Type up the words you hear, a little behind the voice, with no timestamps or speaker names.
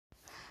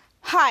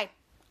Hi,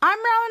 I'm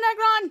Marilyn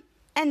Negron,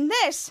 and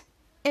this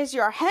is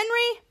your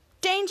Henry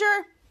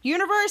Danger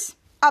Universe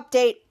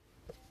Update.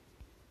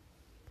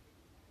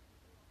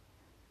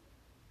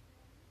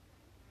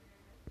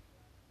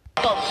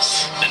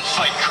 Bubbles. And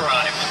fight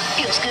crime.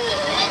 Feels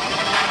good.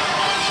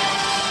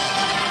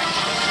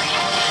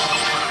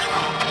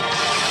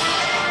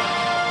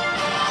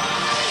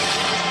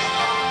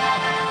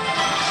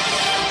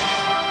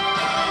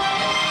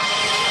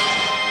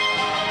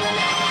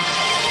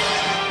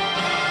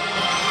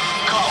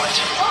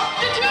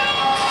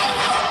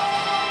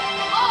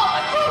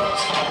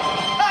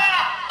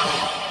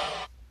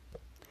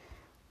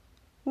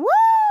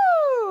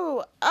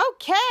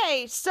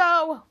 Okay,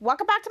 so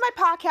welcome back to my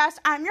podcast.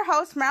 I'm your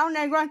host, Marilyn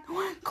Negron,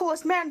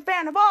 coolest man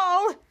fan of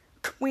all,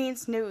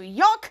 Queens, New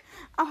York.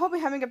 I hope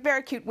you're having a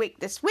very cute week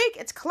this week.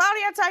 It's cloudy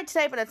outside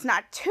today, but it's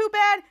not too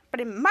bad, but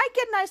it might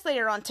get nice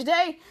later on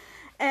today.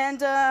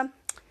 And,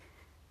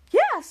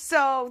 yeah,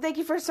 so thank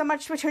you so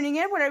much for tuning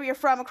in, wherever you're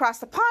from across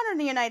the pond or in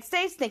the United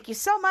States. Thank you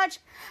so much.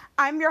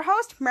 I'm your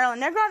host, Marilyn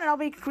Negron, and I'll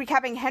be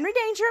recapping Henry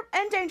Danger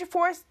and Danger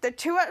Force, the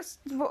two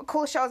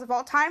coolest shows of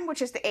all time,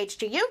 which is the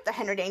HDU, the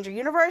Henry Danger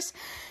Universe.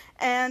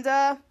 And,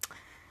 yeah,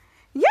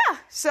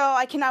 so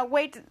I cannot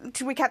wait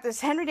to recap this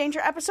Henry Danger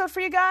episode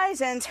for you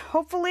guys, and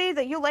hopefully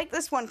that you like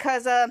this one,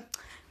 because, this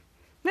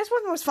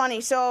one was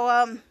funny.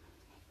 So,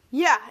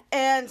 yeah,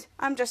 and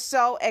I'm just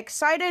so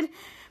excited,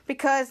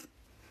 because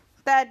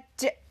that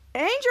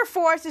Danger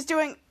Force is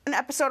doing an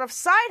episode of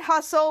Side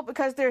Hustle,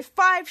 because there's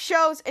 5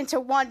 shows into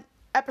one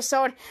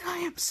episode. I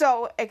am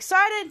so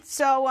excited.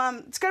 So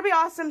it's gonna be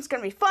awesome. It's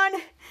gonna be fun.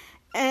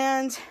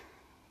 And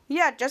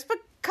yeah, just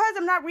because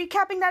I'm not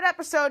recapping that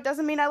episode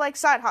doesn't mean I like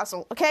Side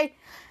Hustle, okay?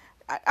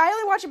 I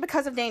only watch it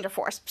because of Danger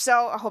Force,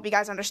 so I hope you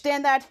guys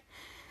understand that.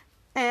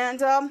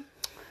 And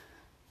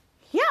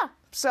yeah,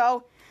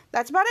 so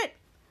that's about it.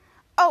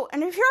 Oh,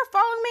 and if you're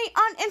following me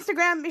on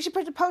Instagram, you should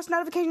put the post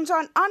notifications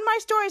on my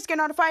stories to get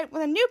notified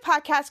when a new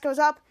podcast goes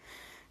up.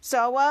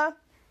 So,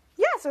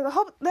 yeah,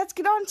 so let's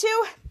get on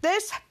to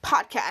this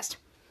podcast.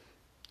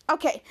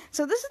 Okay,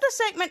 so this is the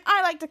segment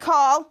I like to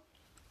call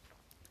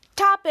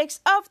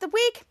Topics of the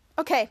Week.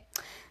 Okay,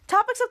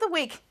 Topics of the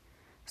Week.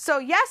 So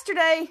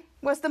yesterday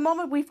was the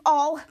moment we've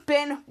all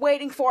been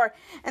waiting for,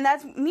 and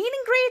that's meet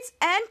and greets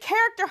and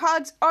character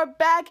hugs are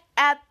back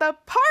at the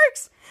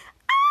parks.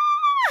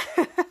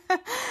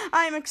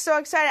 I'm so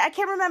excited. I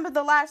can't remember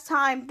the last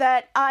time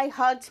that I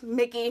hugged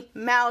Mickey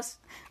Mouse.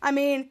 I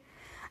mean,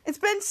 it's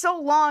been so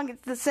long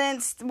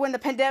since when the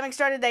pandemic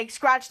started, they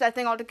scratched that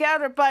thing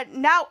altogether, but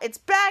now it's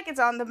back. It's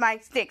on the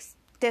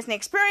Disney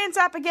Experience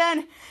app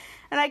again,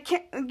 and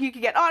you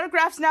can get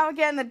autographs now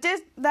again.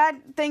 That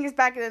thing is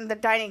back in the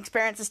dining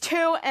experiences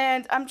too,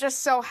 and I'm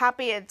just so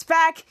happy it's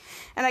back,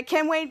 and I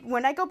can't wait.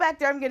 When I go back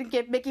there, I'm going to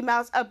give Mickey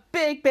Mouse a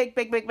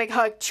big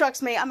hug.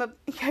 Trust me, I'm a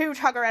huge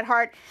hugger at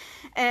heart,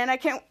 and I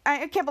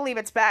can't believe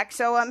it's back.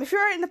 So if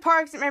you're in the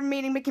parks and ever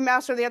meeting Mickey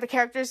Mouse or the other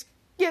characters,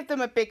 give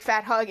them a big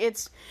fat hug.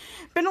 It's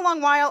been a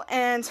long while,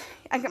 and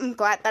I'm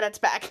glad that it's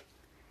back.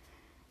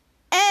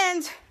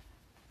 And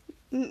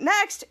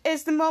next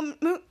is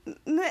the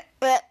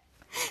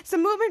it's the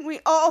movement we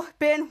all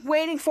been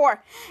waiting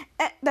for.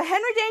 The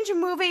Henry Danger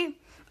movie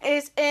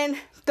is in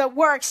the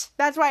works.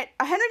 That's right.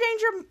 A Henry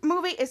Danger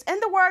movie is in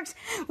the works.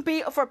 Will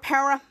be for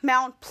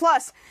Paramount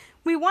Plus.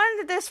 We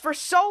wanted this for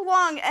so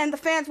long, and the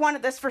fans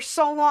wanted this for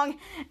so long.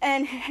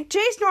 And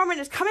Jace Norman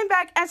is coming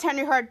back as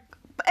Henry Hard,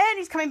 and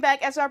he's coming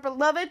back as our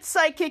beloved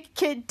psychic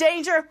Kid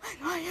Danger.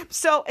 I am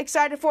so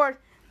excited for it.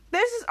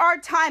 This is our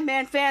time,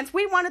 man, fans.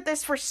 We wanted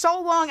this for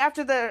so long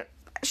after the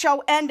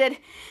show ended,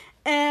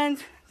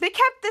 and they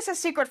kept this a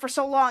secret for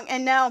so long,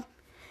 and now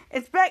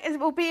it's back. It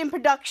will be in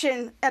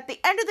production at the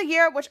end of the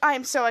year, which I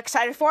am so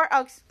excited for.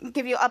 I'll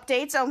give you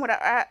updates on what,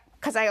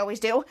 because I always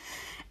do.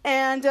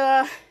 And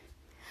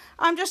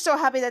I'm just so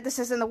happy that this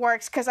is in the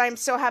works, because I'm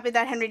so happy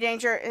that Henry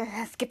Danger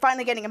is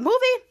finally getting a movie,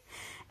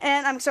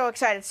 and I'm so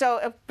excited.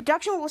 So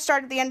production will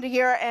start at the end of the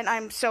year, and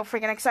I'm so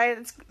freaking excited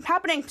it's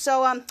happening.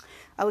 So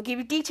I will give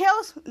you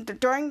details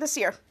during this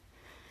year.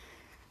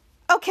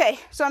 Okay,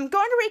 so I'm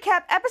going to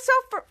recap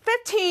episode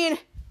 15,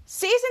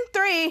 Season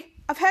 3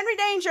 of Henry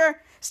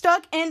Danger,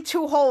 Stuck in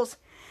Two Holes.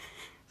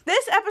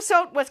 This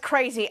episode was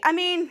crazy. I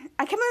mean,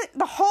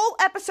 the whole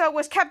episode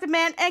was Captain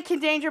Man and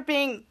Kid Danger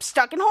being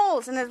stuck in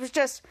holes, and it was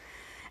just,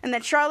 and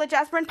then Charlotte,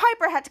 Jasper, and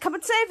Piper had to come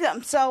and save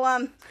them. So,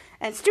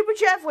 and Stupid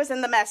Jeff was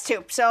in the mess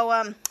too.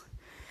 So,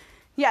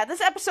 yeah,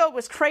 this episode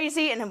was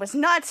crazy, and it was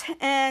nuts,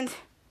 and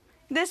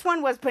this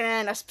one was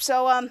bananas.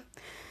 So,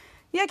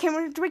 yeah, can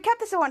we recap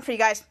this one for you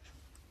guys?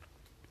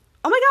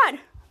 Oh my god!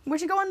 We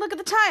should go and look at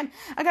the time.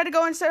 I gotta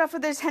go and set up for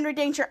this Henry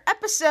Danger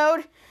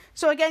episode.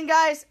 So again,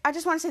 guys, I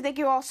just want to say thank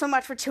you all so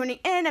much for tuning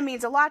in. It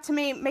means a lot to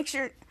me. Make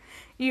sure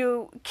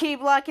you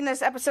keep liking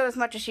this episode as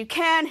much as you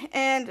can,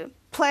 and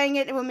playing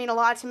it. It will mean a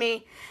lot to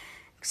me.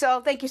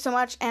 So thank you so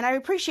much, and I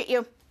appreciate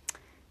you.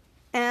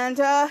 And,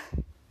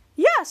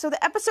 yeah, so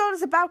the episode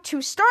is about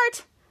to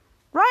start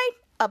right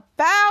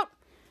about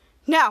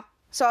now.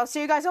 So I'll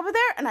see you guys over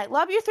there, and I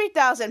love you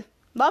 3000.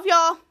 Love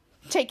y'all.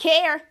 Take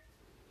care.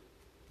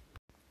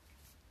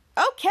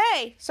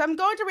 Okay, so I'm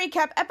going to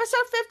recap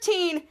episode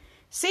 15,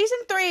 season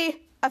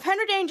 3 of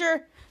Henry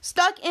Danger,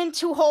 Stuck in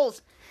Two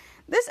Holes.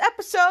 This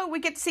episode, we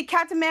get to see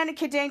Captain Man and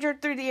Kid Danger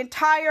through the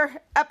entire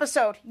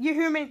episode. You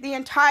hear me? The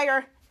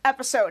entire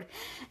episode.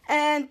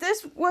 And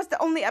this was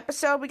the only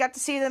episode we got to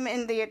see them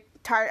in the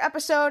entire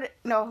episode.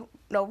 No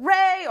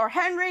Ray or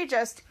Henry,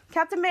 just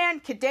Captain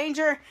Man, Kid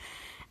Danger.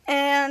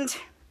 And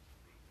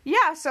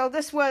yeah, so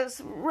this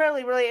was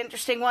really, really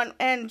interesting one.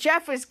 And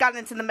Jeff has gotten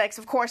into the mix,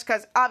 of course,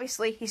 because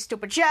obviously he's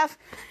Stupid Jeff.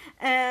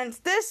 And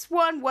this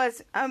one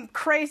was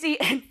crazy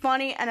and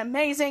funny and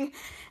amazing.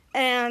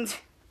 And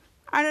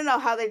I don't know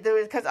how they do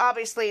it, because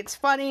obviously it's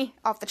funny,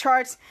 off the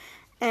charts.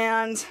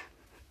 And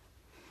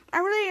I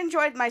really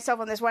enjoyed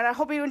myself on this one. I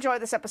hope you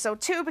enjoyed this episode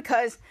too,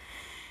 because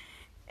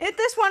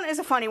this one is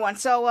a funny one.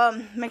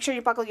 So make sure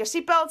you buckle your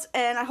seatbelts,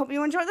 and I hope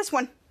you enjoy this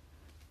one.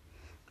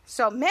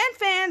 So man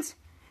fans,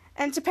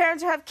 and to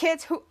parents who have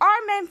kids who are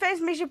man fans,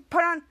 make sure you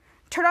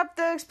turn up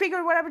the speaker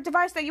or whatever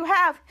device that you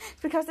have,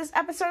 because this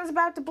episode is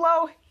about to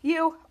blow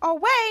you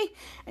away.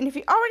 And if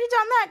you've already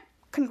done that,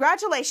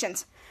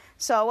 congratulations.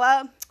 So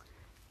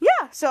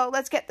yeah, so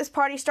let's get this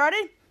party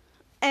started,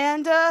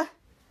 and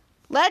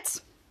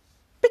let's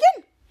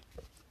begin.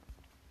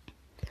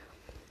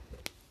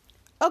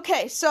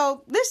 Okay,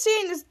 so this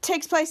scene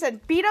takes place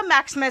at Beta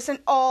Maximus, an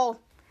old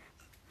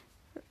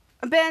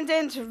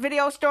abandoned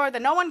video store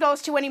that no one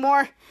goes to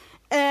anymore.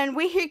 And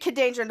we hear Kid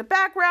Danger in the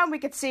background. We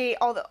could see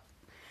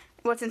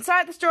what's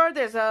inside the store.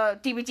 There's a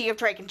DVD of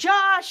Drake and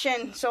Josh,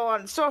 and so on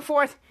and so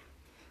forth.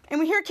 And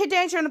we hear Kid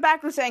Danger in the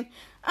background saying,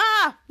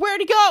 where'd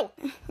he go?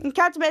 And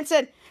Captain Man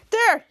said,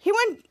 there, he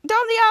went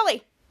down the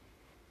alley.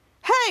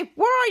 Hey,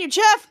 where are you,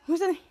 Jeff? He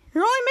said,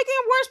 you're only making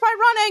it worse by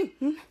running.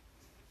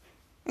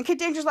 And Kid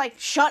Danger's like,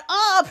 shut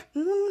up.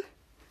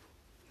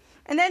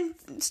 And then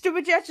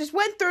Stupid Jeff just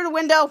went through the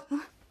window,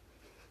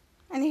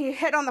 and he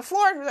hit on the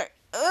floor. He was like,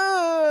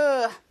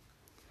 ugh.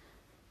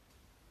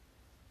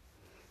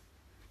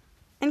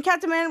 And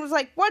Captain Man was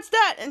like, what's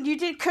that? And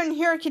couldn't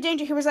hear Kid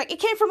Danger. He was like, it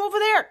came from over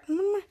there.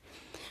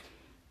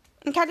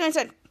 And Captain Man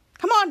said,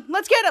 come on,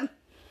 let's get him.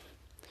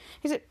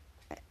 He said,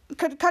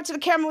 cut to the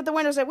camera with the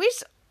window, said, we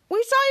saw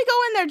you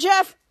go in there,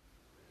 Jeff.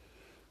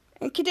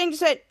 And Kid Danger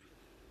said,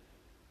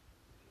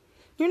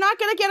 you're not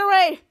going to get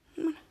away.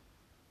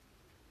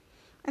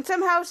 And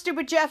somehow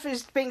Stupid Jeff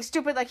is being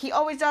stupid like he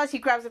always does. He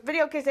grabs a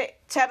video cassette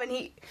and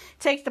he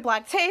takes the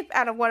black tape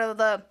out of one of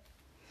the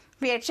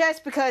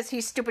VHS, because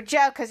he's Stupid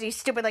Jeff, because he's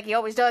stupid like he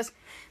always does.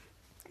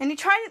 And he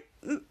tried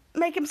to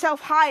make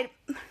himself hide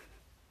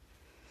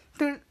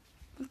through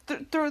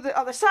the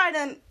other side,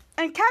 and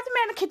Captain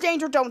Man and Kid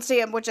Danger don't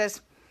see him, which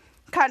is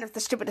kind of the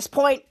stupidest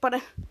point, but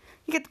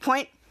you get the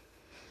point.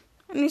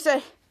 And he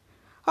said,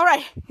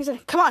 alright, he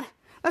said, come on,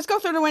 let's go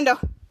through the window.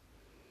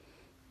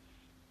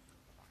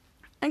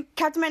 And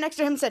Captain Man next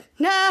to him said,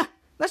 nah,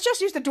 let's just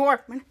use the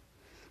door.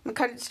 And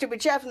cut to Stupid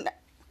Jeff, and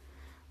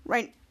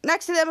right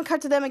next to them, and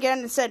cut to them again,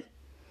 and said,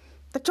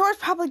 the door's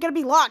probably going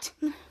to be locked.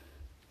 And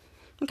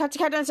cut to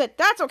Captain Man and said,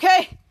 that's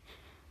okay.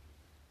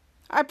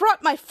 I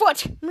brought my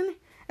foot.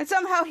 And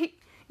somehow he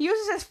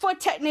uses his foot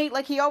technique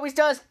like he always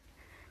does,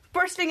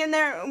 bursting in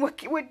there with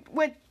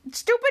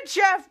Stupid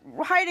Jeff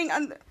hiding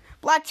on the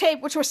black tape,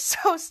 which was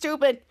so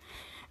stupid.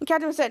 And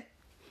Captain Man said,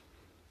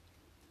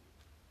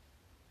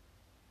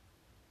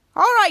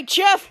 all right,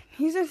 Jeff.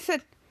 He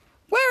said,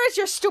 where is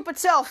your stupid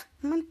self?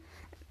 And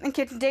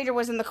Kid Danger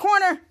was in the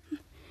corner.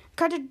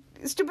 Cut to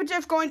Stupid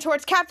Jeff going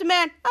towards Captain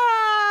Man.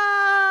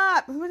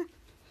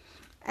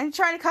 And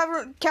trying to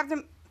cover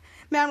Captain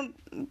Man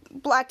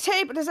with black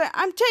tape. And he said,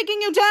 I'm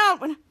taking you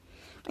down.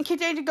 And Kid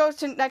Danger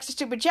goes next to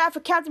Stupid Jeff.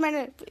 And Captain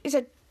Man, he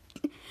said,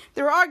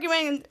 they were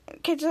arguing. And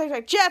Kid Danger was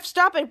like, Jeff,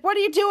 stop it. What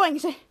are you doing? He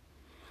said,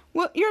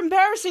 well, you're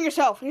embarrassing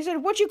yourself. And he said,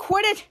 would you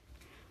quit it?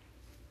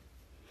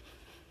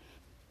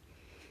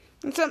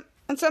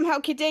 And somehow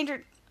Kid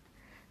Danger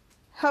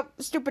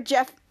helped Stupid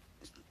Jeff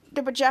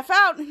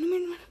out.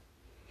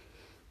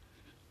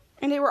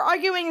 And they were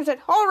arguing and said,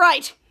 all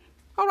right,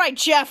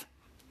 Jeff.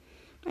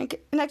 And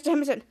next to him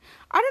he said,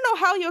 I don't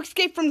know how you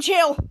escaped from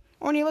jail.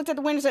 Or when he looked at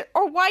the window and said,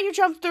 or why you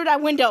jumped through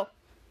that window.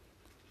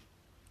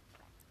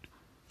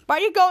 Why are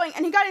you going?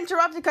 And he got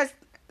interrupted because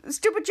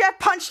Stupid Jeff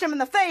punched him in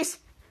the face.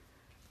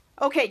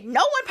 Okay,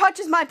 no one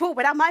punches my boot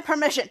without my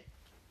permission.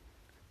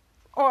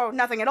 Or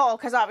nothing at all,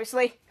 because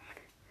obviously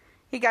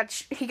he got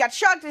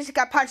shocked as he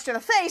got punched in the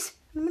face.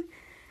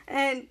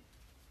 And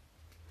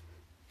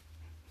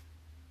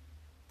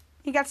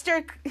he got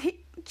scared.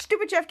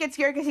 Stupid Jeff gets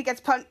scared because he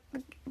gets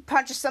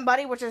punches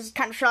somebody, which is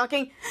kind of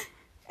shocking.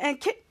 And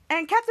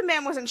Captain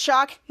Man was in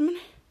shock.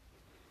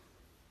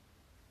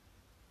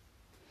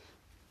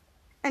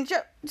 And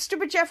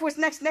Stupid Jeff was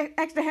next to him,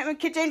 and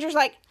Kid Danger's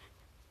like,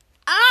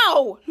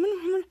 ow!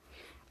 And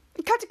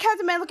cut to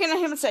Captain Man looking at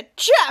him and said,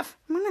 Jeff!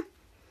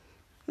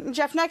 And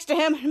Jeff next to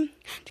him.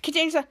 Kid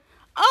Danger said,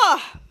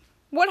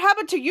 what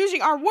happened to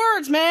using our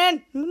words,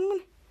 man?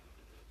 And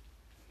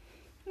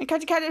cut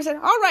to Captain Man said,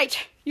 all right,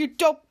 you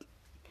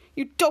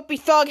dopey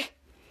thug.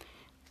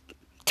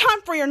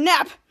 Time for your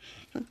nap.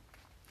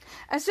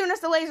 As soon as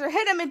the laser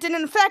hit him, it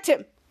didn't affect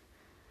him.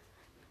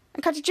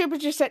 And cut to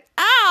Jupiter just said,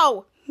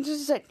 ow! And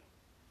just said,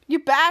 you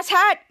bass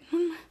hat!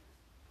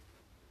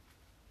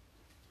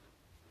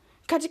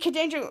 Cut to Kid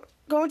Danger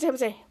going to him and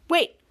say,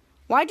 wait,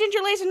 why didn't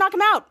your laser knock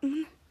him out?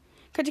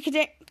 Cut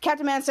to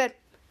Captain Man said,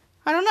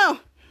 I don't know.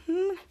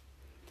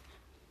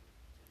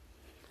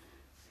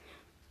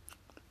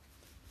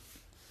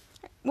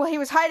 Well, he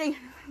was hiding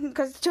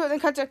because the two of them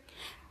cut to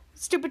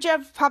Stupid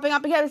Jeff popping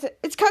up again and said,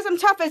 it's because I'm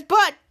tough as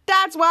butt,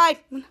 that's why.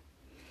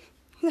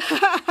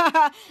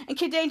 And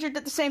Kid Danger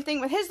did the same thing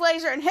with his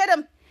laser and hit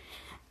him.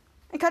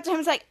 And cut to him and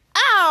was like,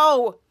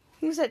 ow!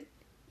 He said,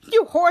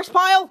 you horse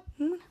pile!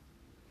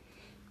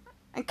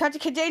 And cut to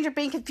Kid Danger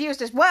being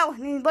confused as well.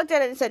 And he looked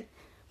at it and said,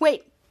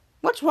 wait,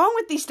 what's wrong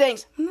with these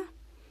things?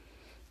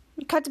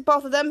 He cut to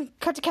both of them.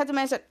 Cut to Captain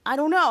Man and said, I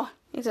don't know.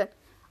 He said,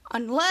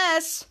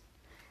 unless...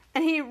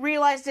 And he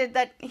realized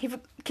that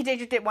Kid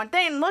Danger did one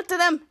thing and looked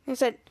at him. And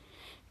said,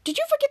 did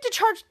you forget to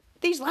charge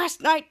these last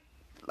night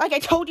like I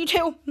told you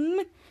to?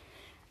 And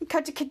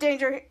cut to Kid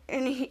Danger,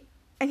 and he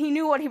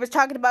knew what he was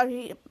talking about,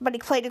 but he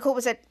played it cool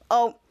and said,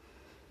 oh,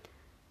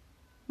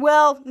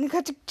 well, and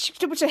cut to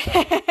Stupid said,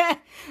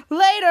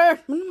 later.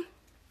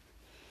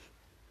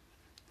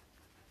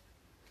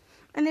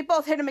 And they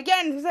both hit him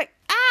again. He was like,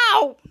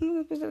 ow!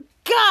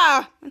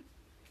 Gah!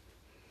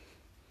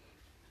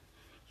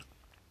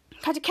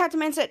 Cut to Captain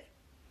Man said,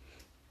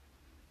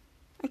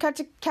 and cut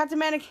to Captain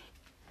Man,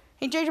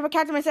 he changed up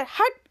Captain Man said,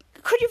 how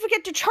could you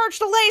forget to charge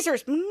the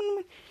lasers?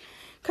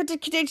 Cut to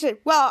Kid Danger said,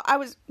 well, I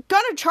was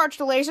gonna charge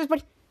the lasers,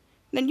 but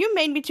then you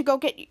made me to go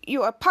get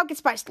you a pumpkin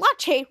spice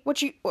latte,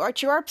 which you are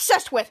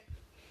obsessed with.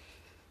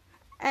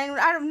 And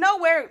out of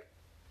nowhere,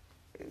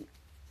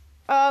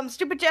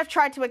 Stupid Jeff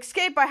tried to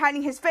escape by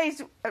hiding his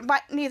face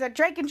beneath a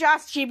Drake and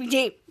Josh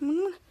GBD.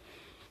 And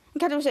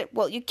Captain said,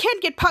 well, you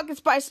can't get pumpkin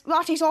spice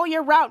lattes all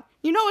year round.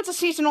 You know it's a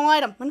seasonal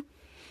item. And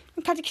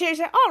Captain Kid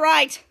said, all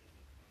right.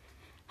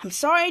 I'm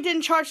sorry I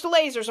didn't charge the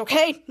lasers,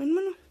 okay?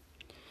 And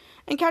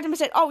Captain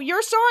said, oh,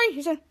 you're sorry?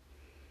 He said,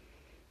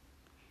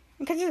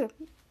 and Captain said,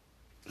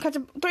 cut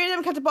to three of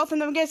them, cut to both of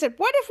them again, said,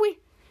 what if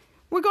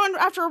we're going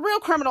after a real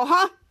criminal,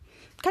 huh?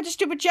 Cut to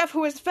Stupid Jeff,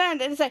 who was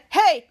offended, and said,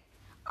 hey,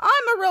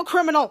 I'm a real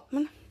criminal.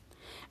 And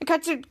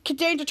cut to Kid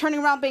Danger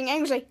turning around being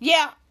angry, said,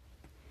 yeah.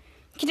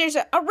 Kid Danger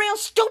said, a real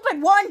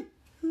stupid one.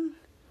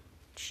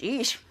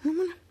 Jeez.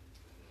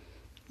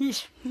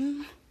 Jeez.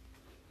 And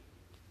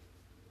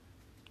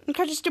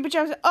cut to Stupid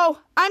Jeff said,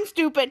 oh, I'm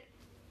stupid.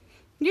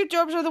 You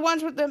dorks are the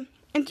ones with the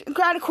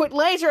inadequate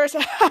lasers.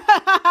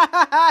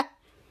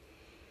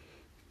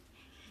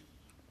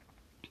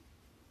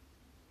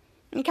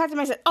 And Captain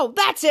Man said, oh,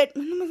 that's it.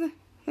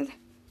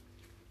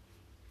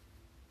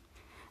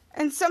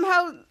 And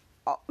somehow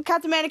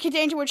Captain Man and Kid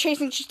Danger were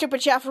chasing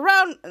Stupid Jeff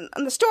around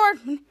in the store.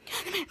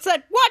 It's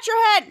like, watch your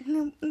head.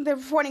 They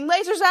were pointing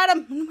lasers at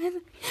him.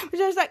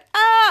 He was like,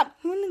 ah.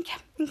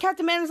 And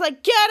Captain Man was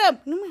like, get him.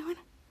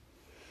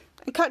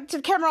 And cut to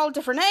the camera all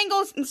different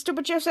angles. And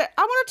Stupid Jeff said,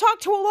 I want to talk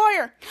to a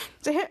lawyer.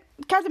 So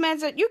Captain Man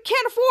said, you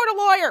can't afford a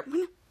lawyer.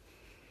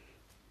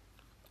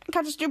 And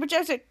cut to Stupid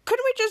Jeff said,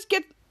 couldn't we just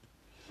get...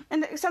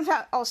 And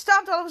somehow all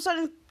stopped all of a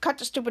sudden. Cut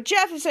to Stupid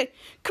Jeff and said,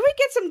 can we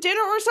get some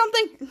dinner or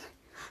something?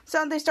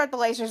 So they start the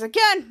lasers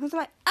again. It's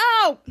like,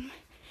 ow!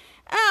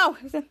 Ow!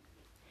 He said,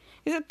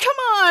 come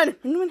on!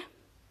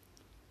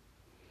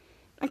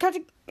 And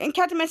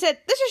Captain Man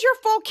said, this is your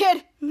fault,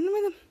 kid.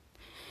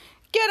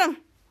 Get him.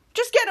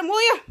 Just get him,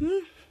 will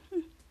you?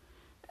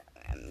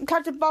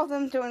 Cut to both of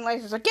them doing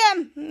lasers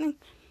again.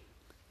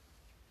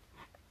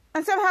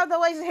 And somehow the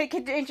laser hit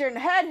Kid Danger in the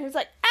head. He was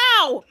like,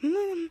 ow!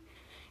 And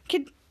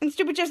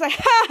Stupid Jeff's like,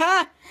 ha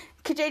ha!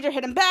 Kid Danger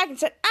hit him back and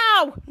said,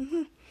 ow!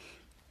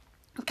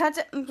 Cut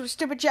to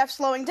Stupid Jeff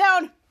slowing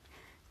down.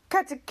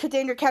 Cut to Kid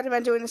Danger, Captain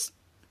Man doing this.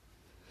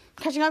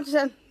 Catching up to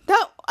him.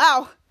 Oh,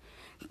 ow!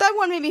 That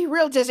one made me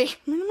real dizzy.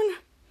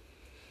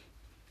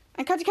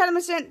 And cut to Captain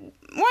Man said,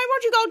 why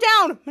won't you go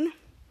down?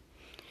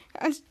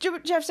 And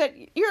Stupid Jeff said,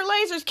 your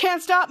lasers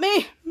can't stop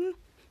me. And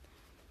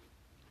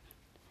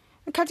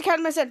cut to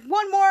Captain Man said,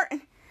 one more.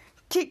 And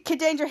Kid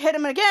Danger hit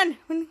him again.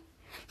 And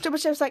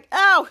Stupid Jeff's like,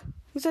 ow!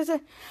 He says,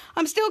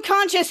 I'm still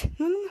conscious.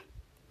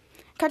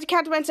 Cut to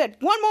Captain Man said,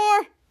 one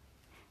more.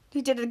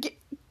 He did it again.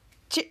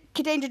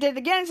 Kid Danger did it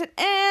again and said,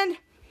 and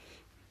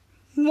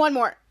one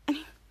more.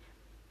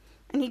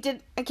 And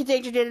Kid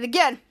Danger did it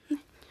again.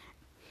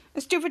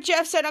 And Stupid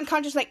Jeff said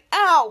unconscious, like,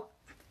 ow!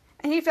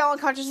 And he fell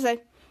unconscious and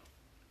said,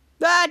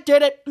 that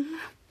did it.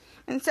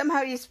 And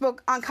somehow he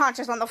spoke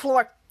unconscious on the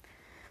floor.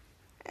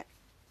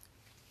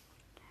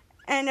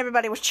 And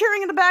everybody was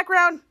cheering in the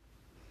background.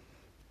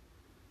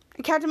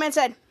 And Captain Man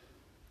said,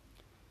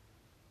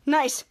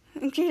 nice.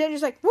 And Kid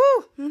Danger's like,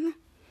 woo!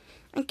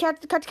 And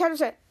Captain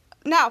said,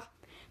 now,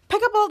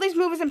 pick up all these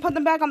movies and put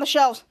them back on the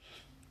shelves.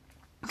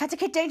 Cut to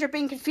Kid Danger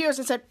being confused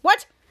and said,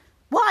 what?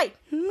 Why?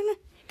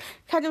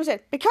 Captain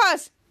said,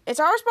 because it's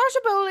our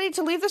responsibility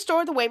to leave the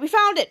store the way we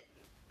found it.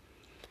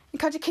 And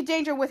cut to Kid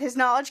Danger with his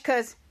knowledge,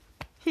 because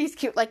he's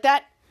cute like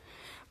that.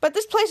 But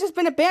this place has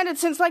been abandoned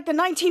since like the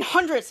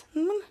 1900s.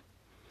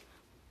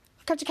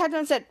 Cut to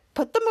Captain said,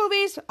 put the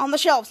movies on the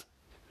shelves.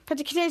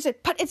 Captain Kid Danger said,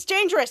 but it's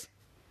dangerous.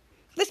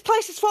 This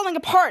place is falling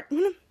apart.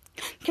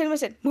 Kemina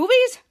said,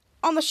 movies?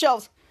 On the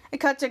shelves. And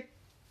cut to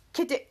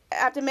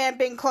Captain Man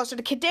being closer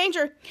to Kid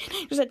Danger.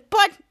 He said,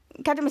 but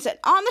Captain Man said,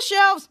 on the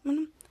shelves.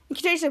 And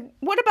Kid Danger said,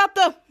 what about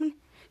the...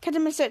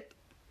 Captain Man said,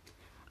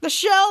 the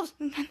shelves.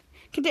 And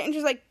Kid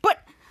Danger's like, but...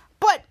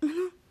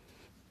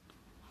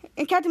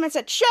 And Captain Man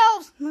said,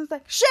 shelves. And I was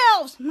like,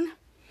 shelves. And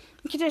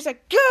Kid Danger's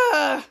like,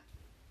 gah.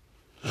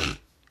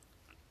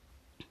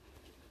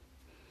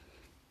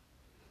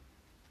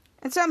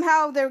 And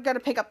somehow they were going to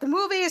pick up the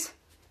movies.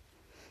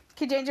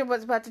 Kid Danger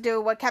was about to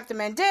do what Captain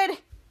Man did.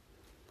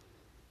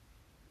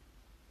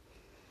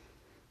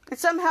 And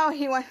somehow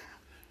he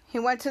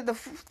went to the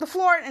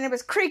floor and it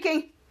was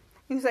creaking.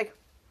 He was like,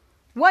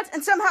 what?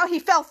 And somehow he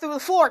fell through the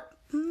floor.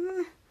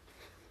 And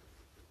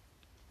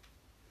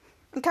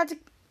cut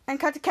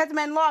to Captain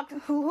Man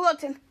who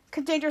looked, and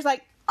Kid Danger's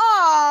like,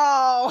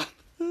 oh!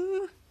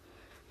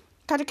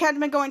 Cut to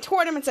Captain Man going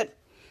toward him and said,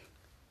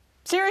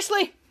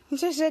 seriously? He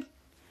said,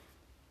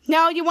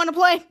 now you want to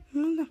play?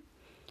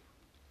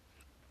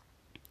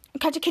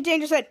 Cut to Kid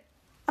Danger said,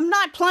 I'm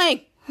not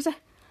playing.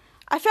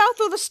 I fell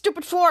through the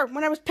stupid floor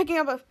when I was picking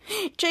up a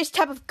Jay's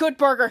type of good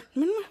burger.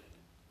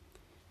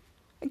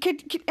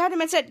 Captain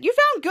Man said, you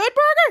found good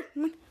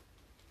burger?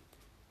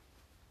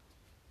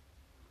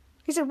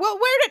 He said, well,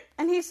 where did...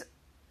 And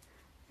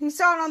he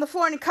saw it on the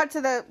floor and he cut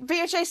to the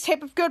VHS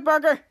tape of Good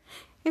Burger.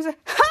 He said,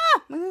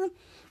 ha!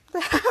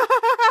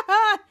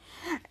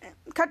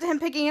 Cut to him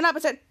picking it up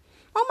and said,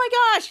 oh my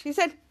gosh. He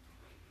said,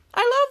 I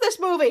love this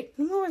movie.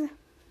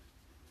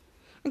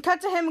 And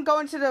cut to him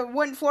going to the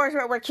wooden floors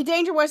where Kid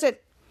Danger was. Said,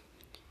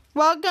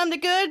 welcome to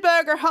Good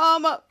Burger,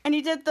 home of... And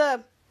he did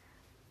the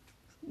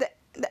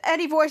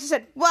Eddie voice. He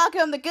said,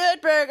 welcome to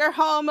Good Burger,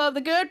 home of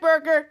the Good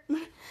Burger.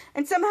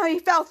 And somehow he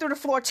fell through the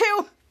floor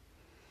too.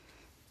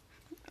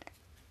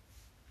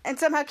 And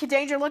somehow Kid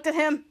Danger looked at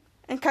him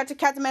and cut to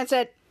Captain Man and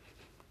said,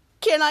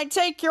 can I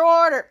take your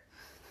order?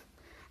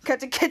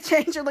 Cut to Kid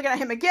Danger looking at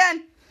him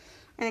again.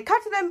 And it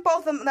cut to them,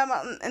 both of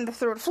them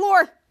through the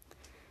floor.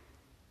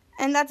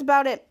 And that's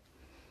about it.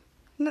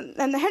 And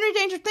the Henry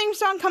Danger theme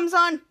song comes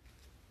on.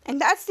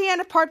 And that's the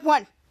end of part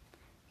 1.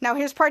 Now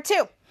here's part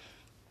 2.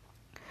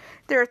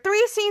 There are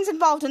 3 scenes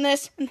involved in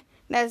this. And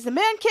that is the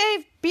man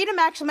cave, Beta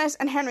Maximus,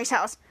 and Henry's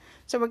house.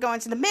 So we're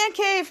going to the man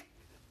cave.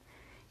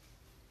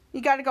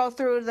 You got to go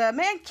through the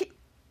man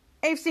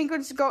cave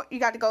sequence. You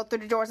got to go through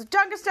the doors of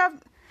junk and stuff.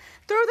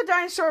 Through the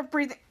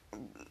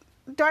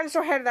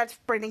dinosaur head that's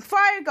breathing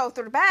fire. Go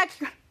through the back.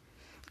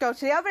 Go to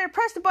the elevator.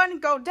 Press the button.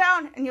 Go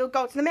down. And you'll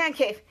go to the man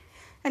cave.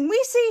 And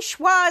we see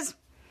Schwoz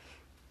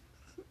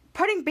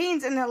putting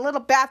beans in a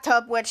little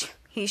bathtub. Which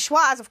he's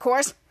Schwoz, of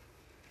course.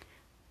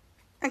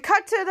 And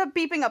cut to the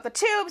beeping of the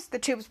tubes. The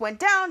tubes went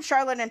down.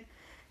 Charlotte and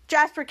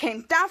Jasper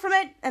came down from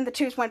it. And the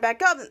tubes went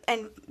back up.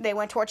 And they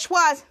went towards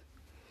Schwoz.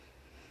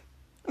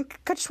 And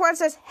Cut to Schwoz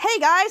says, hey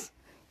guys.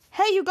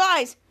 Hey you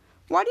guys.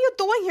 What are you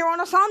doing here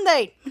on a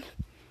Sunday?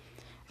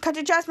 Cut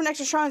to Jasper next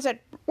to Charlotte and said,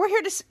 we're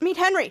here to meet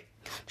Henry.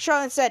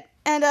 Charlotte said,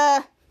 and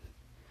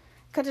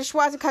cut to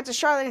Schwoz and cut to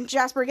Charlotte and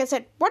Jasper again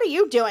said, what are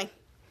you doing?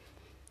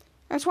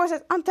 And Schwoz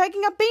says, I'm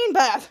taking a bean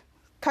bath.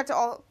 Cut to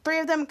all 3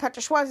 of them. Cut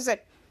to Schwoz and said,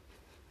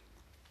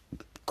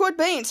 good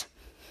beans.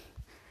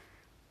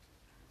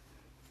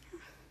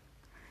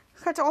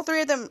 Cut to all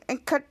 3 of them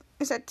and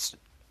said,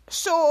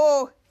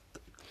 so...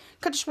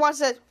 Cut to Schwoz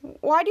said,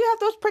 why do you have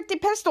those pretty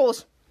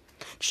pistols?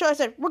 Charlotte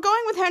said, we're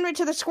going with Henry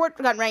to the squirt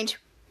gun range.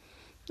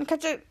 And cut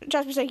to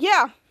Jasper said,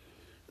 yeah.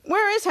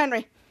 Where is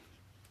Henry?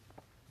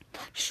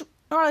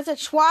 Charlotte said,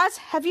 Schwoz,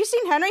 have you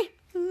seen Henry?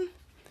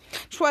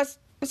 Schwoz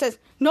says,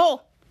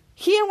 no.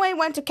 He and Wayne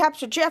went to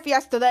capture Jeff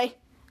yesterday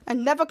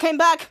and never came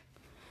back.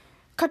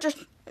 Cut to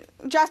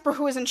Jasper,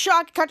 who was in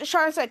shock. Cut to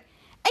Charlotte said,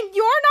 and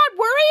you're not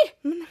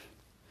worried?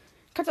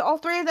 Cut to all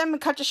 3 of them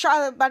and cut to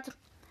Charlotte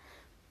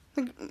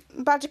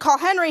about to call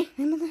Henry.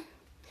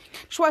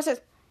 Schwoz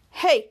says,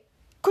 hey,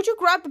 could you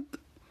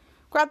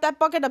grab that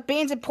bucket of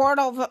beans and pour it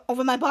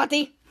over my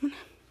body?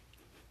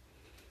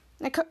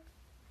 And cut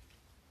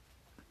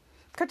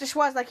to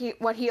Schwoz like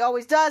what he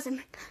always does.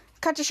 And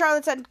cut to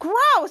Charlotte said,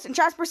 gross. And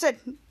Charlotte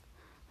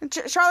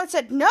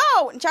said, no.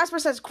 And Jasper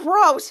says,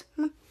 gross.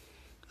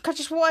 Cut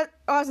to Schwoz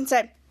and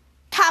said,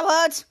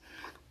 cowards.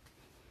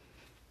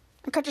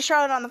 And cut to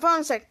Charlotte on the phone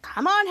and said,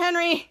 come on,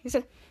 Henry. He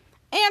said,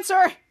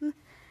 answer.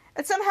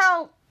 And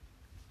somehow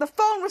the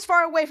phone was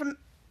far away from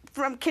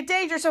Kid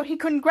Danger, so he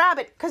couldn't grab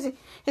it because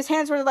his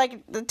hands were like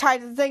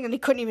tied to the thing and he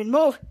couldn't even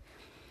move.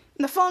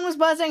 And the phone was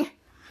buzzing.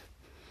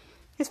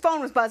 His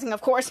phone was buzzing,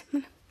 of course.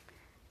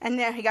 And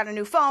then he got a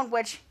new phone,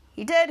 which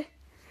he did.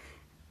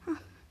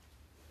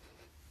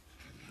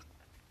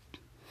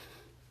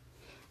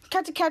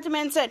 Cut to Captain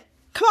Man and said,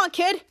 come on,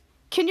 kid.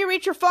 Can you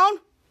reach your phone?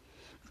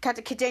 Cut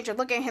to Kid Danger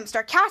looking at him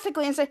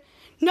sarcastically and said,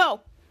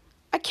 no,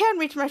 I can't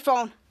reach my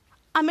phone.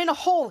 I'm in a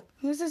hole.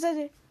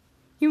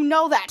 You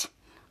know that.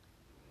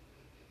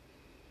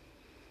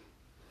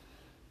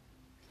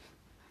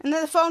 And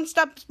then the phone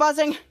stops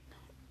buzzing.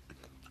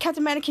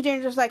 Captain Man and Kid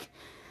Danger was like,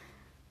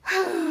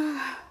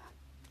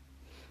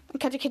 And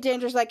cut to Kid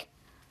Danger's like,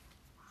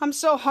 I'm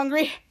so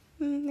hungry.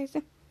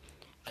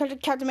 Cut to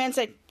Captain Man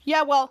said,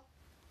 yeah, well,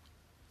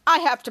 I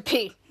have to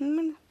pee.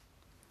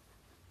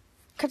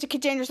 Cut to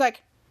Kid Danger's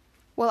like,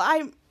 well,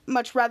 I'd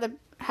much rather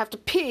have to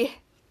pee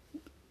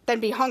than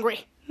be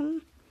hungry.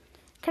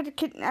 Cut to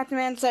Captain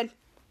Man said,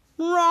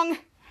 wrong.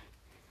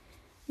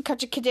 Cut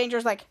to Kid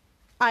Danger's like,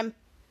 I'm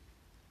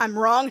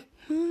wrong.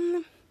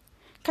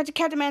 Cut to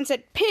Captain Man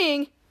said,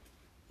 peeing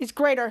is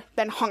greater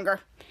than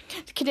hunger.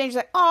 The Kid Danger's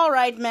like, all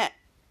right, man.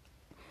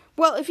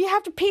 Well, if you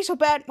have to pee so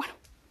bad,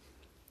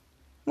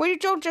 well, you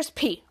don't just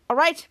pee, all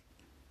right?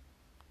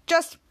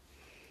 Just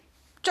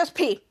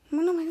pee.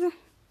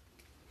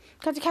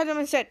 Cut to Captain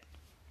Man said,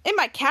 in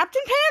my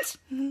captain pants?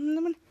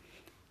 And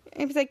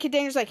the Kid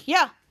Danger's like,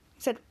 yeah.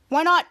 He said,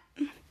 why not?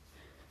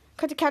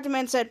 Cut to Captain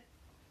Man said,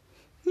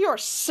 you're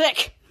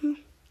sick.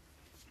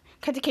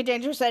 Cut to Kid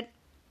Danger said,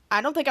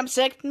 I don't think I'm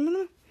sick.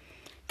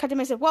 Captain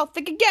Man said, well,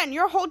 think again.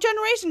 Your whole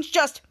generation's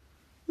just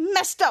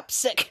messed up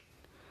sick.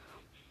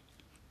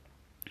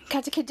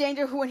 Cut to Kid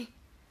Danger,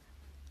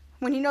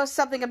 when he knows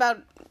something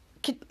about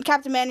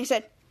Captain Man, he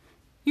said,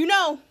 you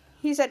know,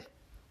 he said,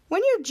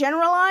 when you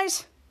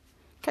generalize,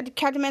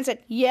 Captain Man said,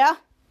 yeah.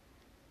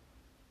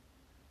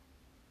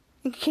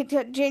 And Kid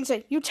Jane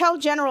said, you tell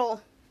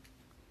General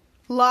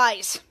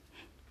lies.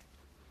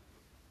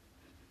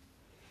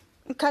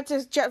 And cut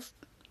to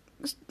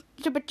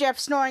stupid Jeff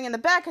snoring in the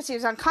back because he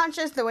was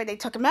unconscious the way they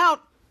took him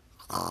out.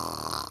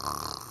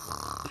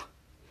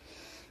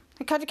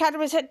 And cut to Captain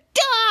Man said,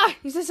 Duh!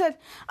 He just said,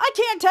 I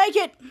can't take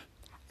it.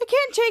 I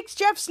can't take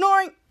Jeff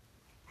snoring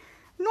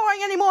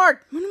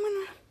anymore.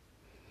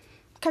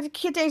 Cut to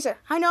Kid Jane said,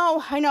 I know.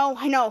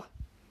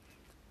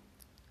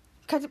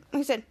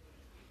 He said,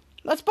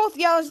 let's both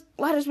yell as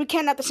loud as we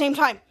can at the same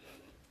time.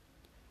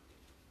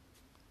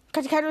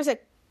 Cut to Captain said,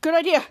 good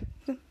idea.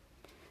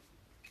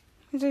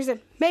 He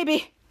said,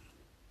 maybe.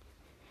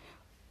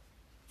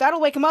 That'll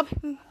wake him up.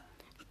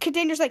 Kid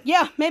Danger's like,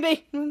 yeah,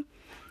 maybe.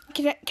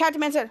 Captain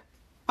Man said,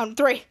 on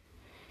 3.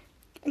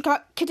 And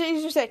Kid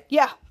Danger said,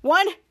 yeah,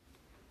 1.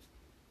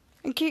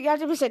 And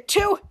Captain Man said,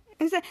 2. And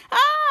he said,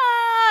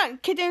 ah!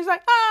 And Kid Danger's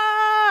like,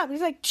 ah! And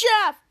he's like,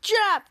 Jeff.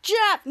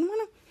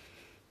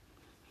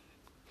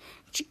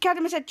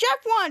 Captain Man said, Jeff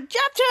 1,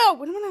 Jeff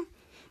 2.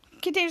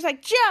 Kid Danger's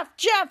like, Jeff.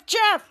 He's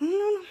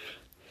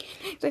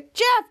like,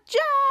 Jeff.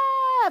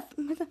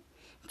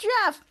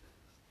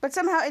 But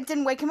somehow it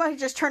didn't wake him up. He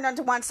just turned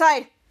onto one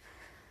side.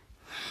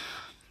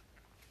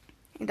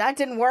 And that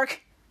didn't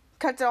work.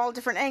 Cut to all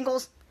different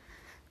angles.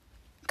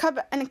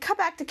 And then cut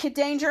back to Kid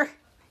Danger.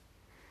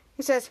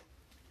 He says,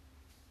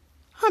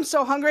 I'm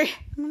so hungry.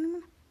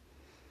 And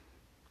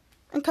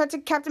cut to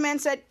Captain Man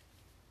said,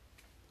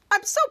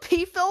 I'm so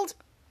pee-filled.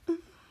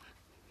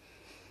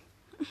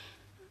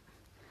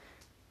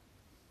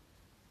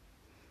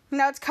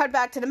 Now it's cut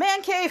back to the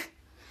man cave.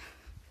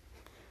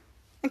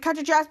 And cut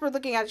to Jasper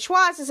looking at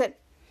Schwartz and said,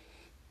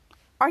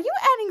 are you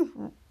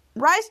adding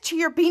rice to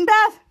your bean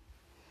bath?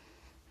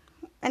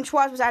 And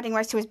Schwartz was adding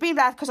rice to his bean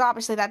bath because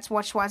obviously that's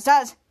what Schwartz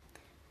does.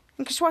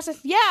 And Schwartz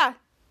says, yeah.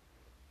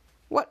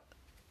 What?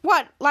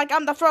 Like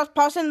I'm the first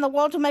person in the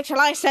world to make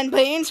rice and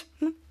beans?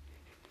 And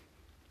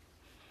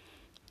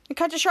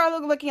cut to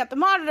Charlotte looking at the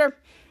monitor.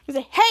 He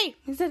said, hey.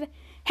 He said,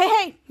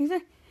 hey. He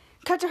said,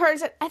 cut to her and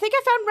said, I think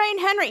I found Ray and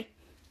Henry.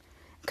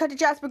 Cut to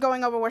Jasper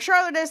going over where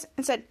Charlotte is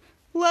and said,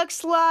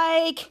 looks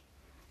like.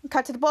 And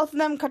cut to the both of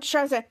them. Cut to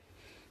Charlotte and said,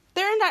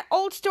 they're in that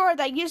old store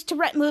that used to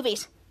rent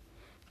movies.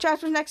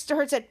 Jasper next to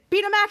her said,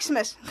 Beta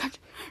Maximus.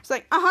 It's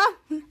like,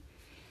 uh-huh.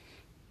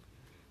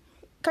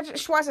 Cut to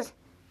Schwartz says,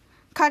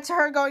 cut to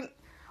her going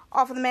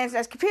off of the man's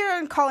desk computer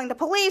and calling the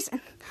police. And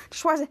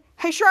Schwartz said,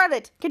 hey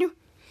Charlotte, can you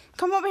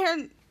come over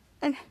here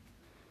and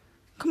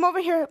come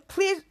over here,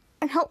 please,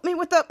 and help me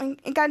with the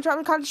and got in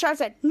trouble. Cut to Charlotte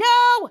said,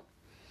 no.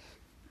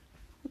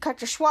 And cut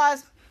to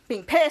Schwartz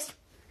being pissed.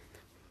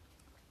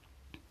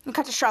 And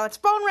cut to Charlotte's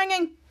phone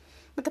ringing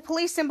with the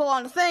police symbol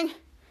on the thing.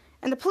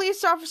 And the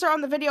police officer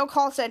on the video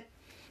call said,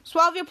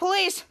 Swellview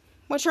Police,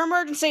 what's your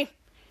emergency?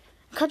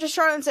 And cut to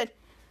Charlotte and said,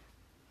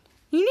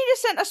 you need to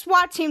send a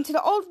SWAT team to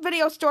the old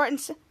video store and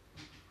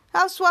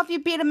I'll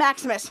Swellview Beta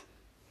Maximus.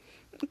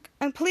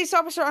 And police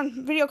officer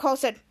on video call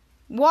said,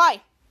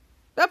 why?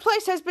 That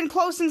place has been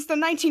closed since the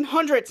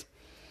 1900s.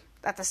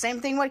 That's the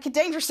same thing what Kid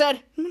Danger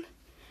said.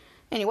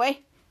 Anyway,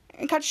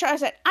 and cut to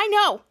Charlotte said, I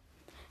know,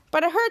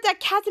 but I heard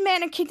that Captain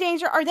Man and Kid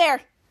Danger are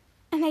there,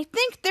 and I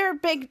think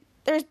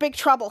there's big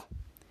trouble.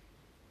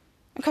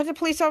 And cut to the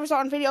police officer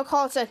on video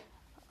call and said,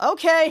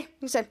 okay.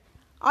 He said,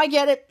 I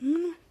get it.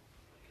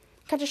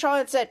 Cut to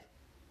Charlotte said,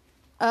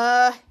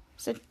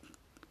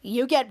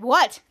 you get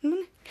what?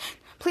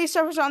 Police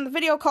officer on the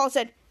video call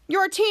said,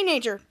 you're a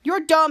teenager,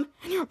 you're dumb,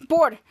 and you're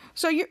bored,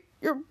 so you're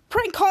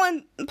prank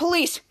calling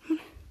police.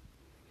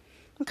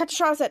 And cut to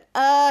Charlotte said,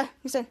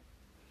 he said,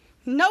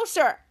 no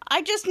sir,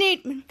 I just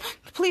need, the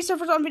police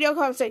officer on video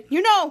call and said,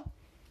 you know,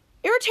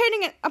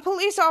 irritating a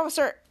police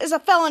officer is a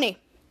felony.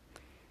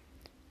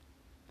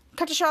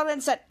 Cut to Charlotte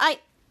and said, I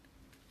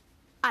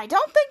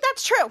don't think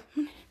that's true.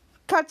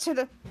 Cut to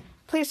the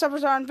police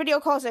officer on video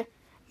call and said,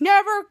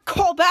 never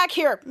call back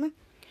here.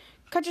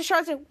 Cut to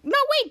Charlotte said, no,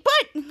 wait,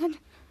 but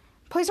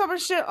police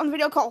officer on the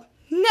video call,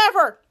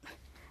 never.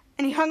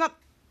 And he hung up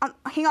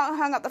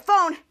the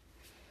phone.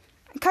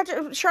 And cut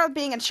to Charlotte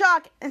being in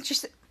shock, and she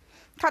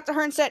cut to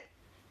her and said,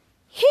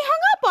 he hung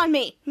up on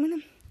me.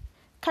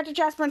 Cut to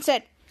Jasper and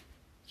said,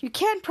 you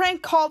can't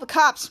prank call the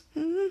cops.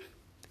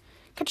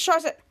 Cut to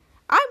Charlotte said,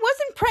 I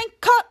wasn't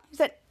prank call. He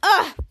said,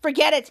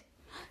 forget it.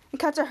 And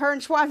cut to her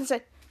and Schwaz and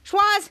said,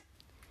 Schwaz.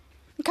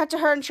 And cut to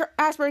her and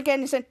Jasper again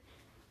and said,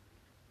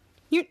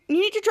 you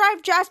need to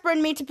drive Jasper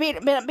and me to beat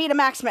a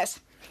Maximus.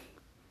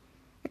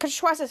 And cut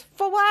to Schwaz says,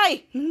 for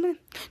why?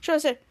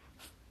 Charlotte said,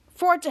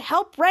 for to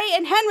help Ray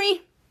and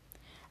Henry.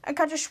 And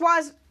cut to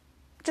Schwaz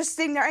just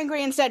sitting there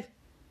angry and said,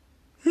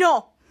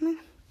 no.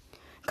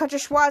 Cut to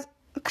Schwaz,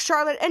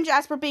 Charlotte and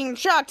Jasper being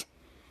shocked.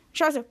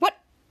 Charlotte said, what?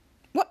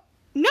 What?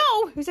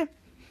 No. He said,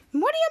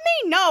 what do you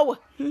mean, no?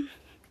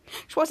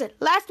 Schwaz said,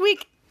 last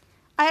week,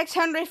 I asked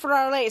Henry for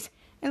our lays.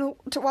 And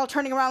while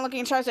turning around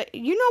looking at Charlotte said,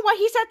 you know what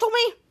he said to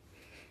me?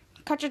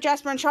 Cut to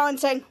Jasper and Charlotte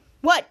saying,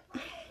 what?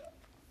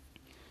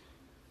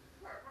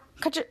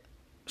 Cut to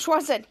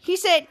Schwaz said, he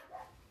said,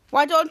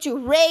 why don't you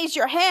raise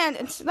your hand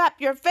and slap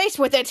your face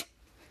with it?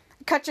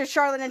 Cut to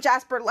Charlotte and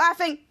Jasper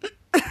laughing.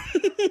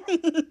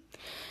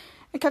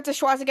 And cut to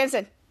Schwaz again and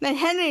said, then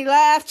Henry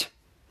laughed.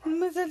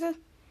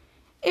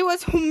 It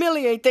was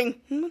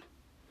humiliating.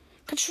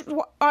 Cut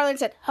to Arlen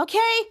said,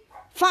 okay,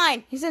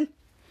 fine. He said,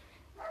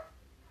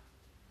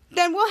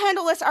 then we'll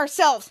handle this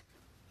ourselves.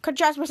 Cut to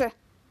Jasper said,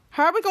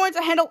 how are we going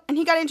to handle? And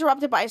he got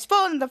interrupted by his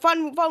phone, and the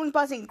phone was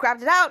buzzing. He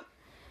grabbed it out,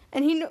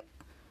 and he knew.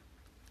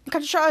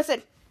 Cut to Charlotte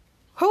said,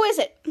 who is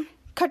it?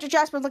 Cut to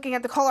Jasper looking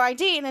at the caller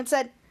ID, and it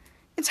said,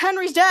 it's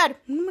Henry's dad.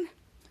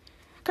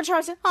 Cut to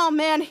Charlotte said, oh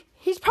man,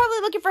 he's probably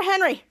looking for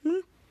Henry.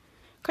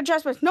 Cut to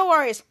Jasper, no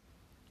worries.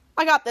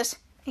 I got this.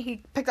 And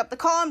he picked up the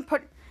call and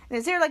put it in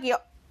his ear like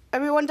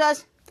everyone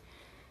does.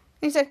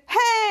 And he said,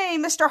 hey,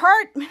 Mr.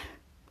 Hart.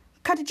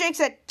 Cut to Jake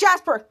said,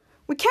 Jasper,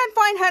 we can't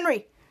find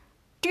Henry.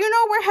 Do you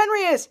know where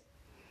Henry is?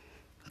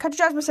 Cut to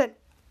Jasper said,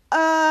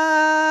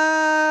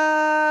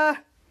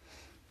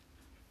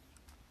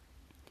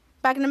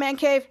 back in the man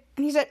cave.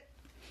 And he said,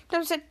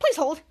 Jasper said, please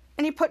hold.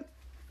 And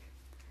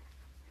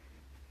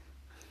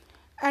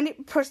he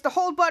pushed the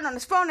hold button on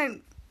his phone,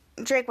 and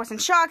Jake was in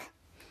shock.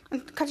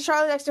 And cut to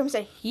Charlotte next to him and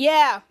said,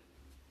 yeah,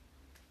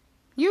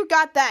 you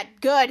got that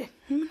good.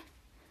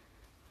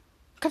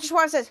 Cut to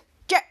Schwaz says,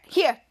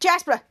 here,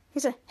 Jasper. He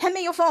said, hand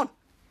me your phone.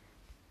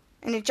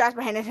 And then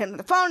Jasper handed him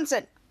the phone and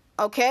said,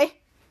 okay.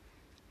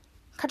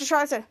 Cut to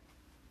Charlotte said,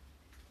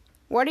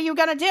 what are you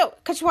gonna do?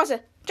 Cut to Schwaz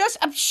said, just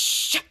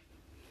shh.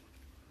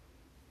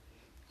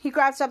 He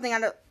grabbed something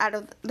out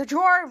of the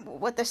drawer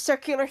with the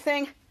circular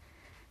thing,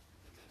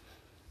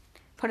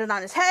 put it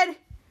on his head,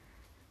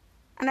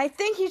 and I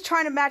think he's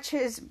trying to match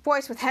his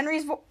voice with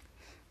Henry's voice.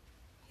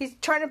 He's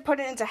trying to put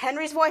it into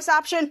Henry's voice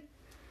option.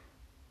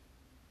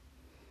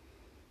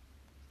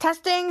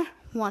 Testing,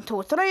 1,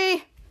 2,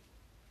 3.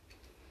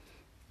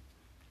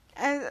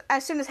 And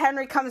as soon as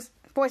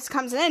voice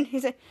comes in, he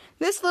said,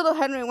 this little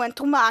Henry went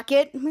to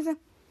market.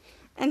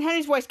 And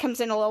Henry's voice comes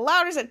in a little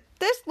louder. He said,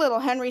 this little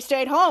Henry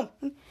stayed home.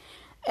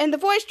 And the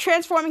voice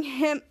transforming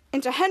him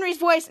into Henry's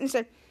voice, and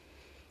said,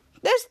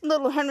 this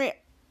little Henry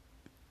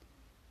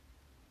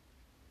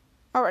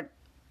or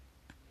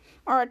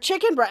a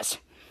chicken breast.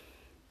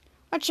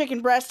 A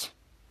chicken breast.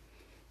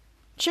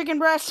 Chicken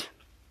breast.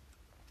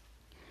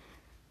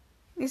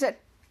 He said,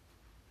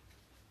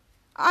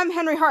 I'm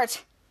Henry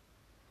Hart,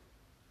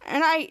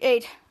 and I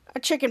ate a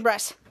chicken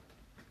breast.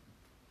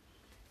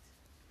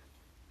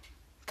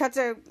 Cut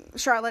to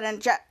Charlotte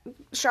and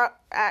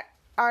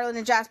Arlen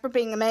and Jasper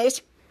being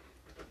amazed.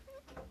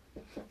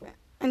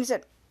 And he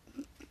said,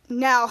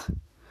 now,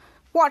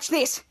 watch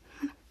this.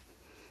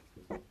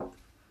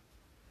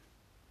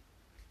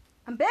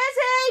 I'm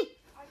busy!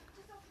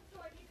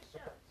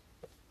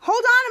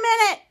 Hold on a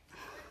minute!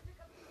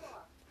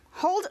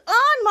 Hold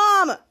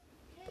on, Mom!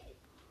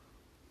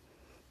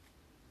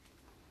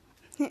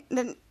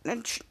 Then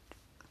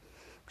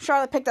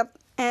Charlotte picked up,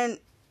 and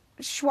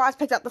Schwaz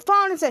picked up the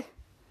phone and said,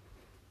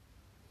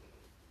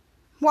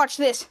 watch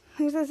this.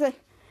 He said,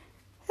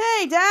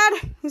 hey, Dad.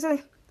 He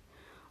said,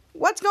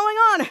 what's going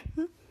on?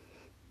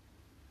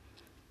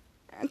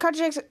 And Cut to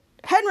Jake said,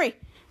 Henry,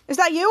 is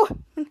that you?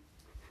 And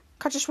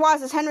Cut to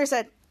Schwaz as Henry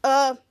said,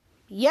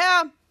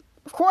 yeah,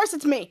 of course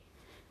it's me.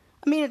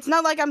 I mean, it's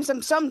not like I'm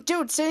some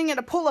dude sitting in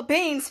a pool of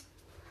beans.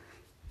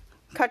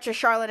 Cut to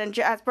Charlotte and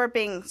Jasper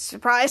being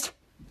surprised.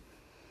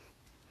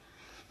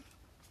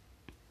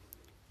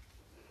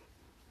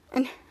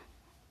 And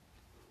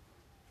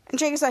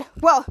Jake is like,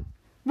 well,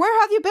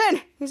 where have you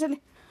been? He said,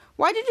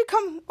 why did you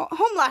come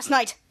home last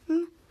night?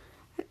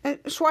 And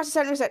Schwartz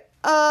said,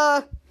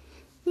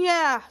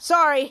 yeah,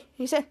 sorry.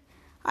 He said,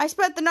 I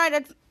spent the night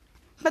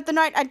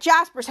at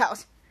Jasper's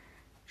house.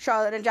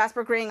 Charlotte and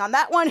Jasper agreeing on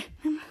that one.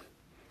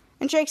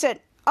 And Jake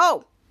said,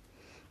 oh,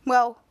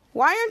 well,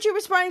 why aren't you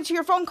responding to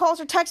your phone calls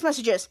or text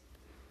messages?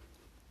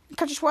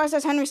 Cut to Schwartz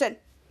as Henry said,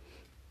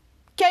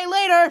 okay,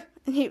 later.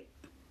 And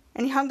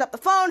he hung up the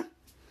phone.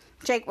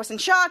 Jake was in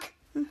shock.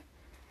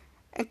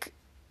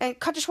 And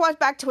cut to Schwartz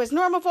back to his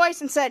normal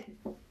voice and said,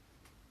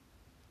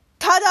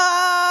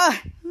 "Ta-da!"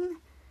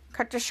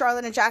 Cut to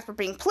Charlotte and Jasper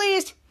being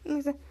pleased.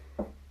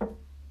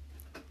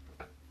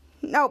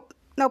 No,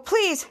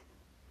 please.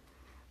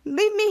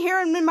 Leave me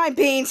here and in my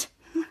beans.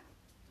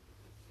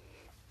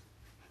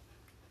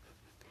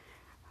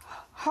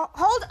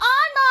 Hold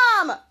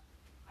on, Mom!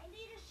 I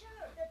need a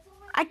shirt. That's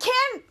all I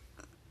can't.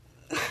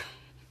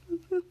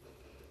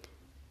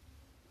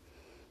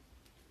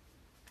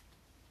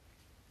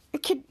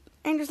 Kid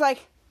Angel's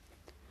like,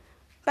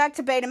 back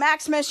to Beta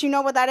Maximus, you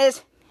know what that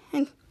is.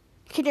 And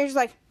Kid Angel's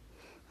like,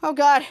 oh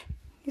God.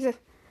 He said,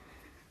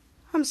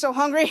 I'm so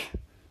hungry.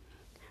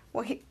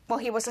 Well,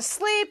 he was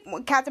asleep.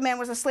 Captain Man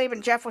was asleep,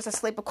 and Jeff was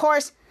asleep, of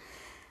course.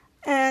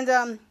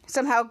 And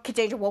somehow Kid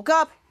Angel woke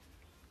up.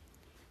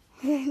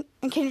 And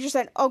Kid Angel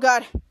said, oh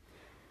God.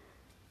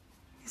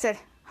 He said,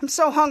 I'm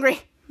so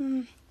hungry.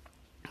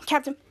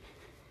 Captain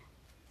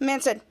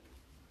Man said,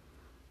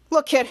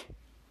 look, kid.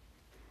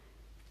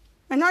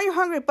 I know you're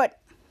hungry, but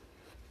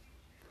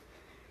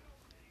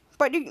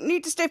you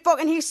need to stay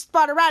focused. And he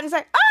spotted a rat. And he's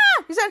like,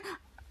 ah! He said,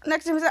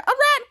 next to him, he said, a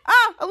rat!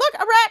 Ah! Look,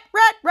 a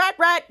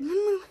rat!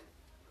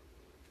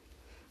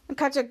 And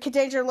cut to Kid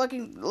Danger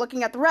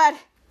looking at the rat.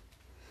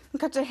 And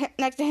cut to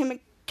next to him, and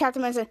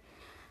Captain Man said,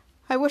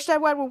 I wish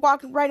that rat would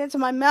walk right into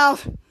my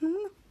mouth.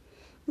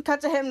 And cut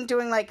to him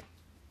doing, like,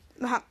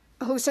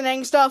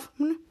 hallucinating stuff.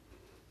 And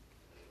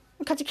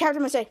cut to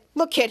Captain Man and say,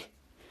 look, kid,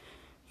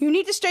 you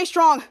need to stay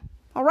strong,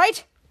 all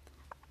right?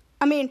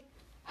 I mean,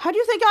 how do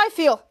you think I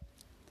feel?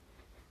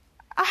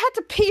 I had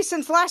to pee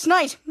since last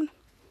night. He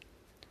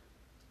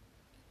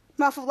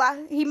muffled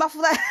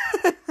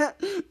that.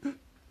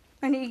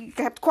 And he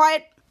kept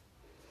quiet.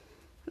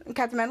 And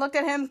Captain Man looked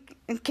at him,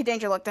 and Kid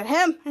Danger looked at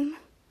him,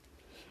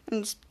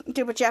 and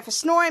did what Jeff is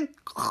snoring.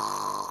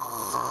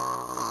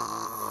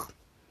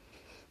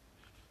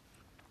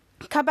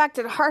 Cut back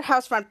to the Hart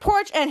House front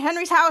porch and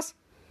Henry's house.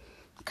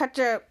 Cut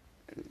to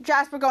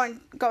Jasper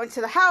going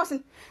to the house,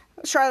 and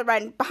Charlotte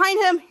riding behind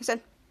him. He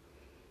said,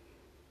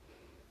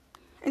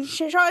 and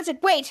Charlotte said,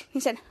 wait. He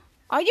said,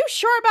 are you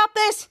sure about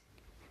this?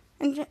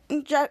 And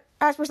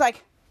Jasper's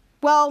like,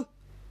 well,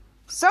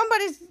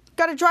 somebody's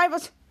got to drive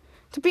us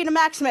to Beta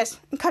Maximus.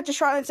 And cut to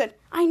Charlotte and said,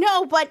 I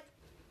know, but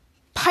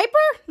Piper?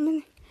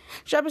 And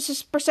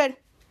Jasper said,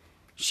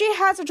 she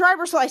has a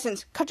driver's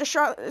license. Cut to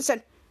Charlotte and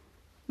said,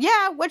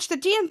 yeah, which the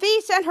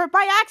DMV sent her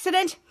by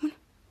accident.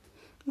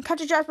 And cut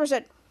to Jasper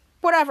said,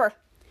 whatever.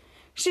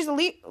 She's a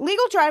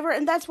legal driver,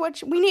 and that's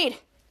what we need.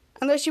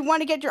 Unless you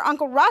want to get your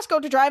Uncle Roscoe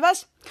to drive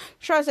us.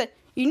 Charlotte said,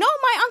 you know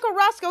my Uncle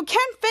Roscoe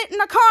can fit in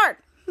a car.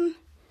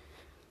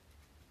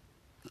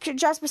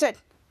 Jasper said,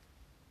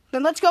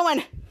 then let's go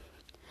in.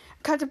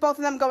 Cut to both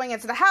of them going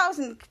into the house,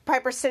 and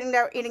Piper sitting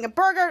there eating a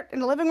burger in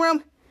the living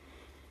room.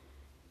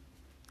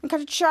 And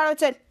cut to Charlotte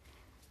said,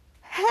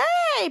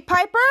 hey,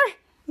 Piper.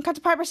 And cut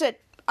to Piper said,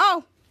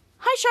 oh,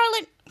 hi,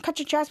 Charlotte. Cut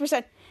to Jasper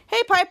said,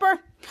 hey, Piper.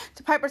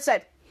 So Piper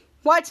said,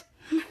 what?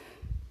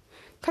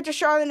 Cut to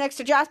Charlotte next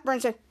to Jasper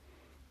and said,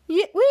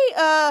 we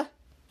found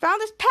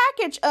this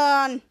package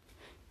on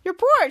your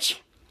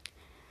porch,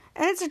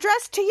 and it's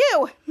addressed to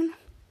you.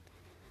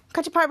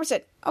 Cut to Piper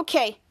said,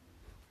 okay,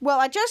 well,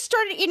 I just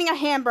started eating a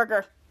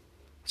hamburger,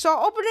 so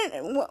I'll open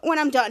it when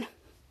I'm done.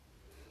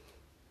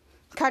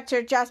 Cut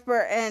to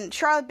Jasper and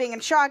Charlotte being in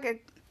shock. And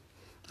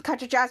cut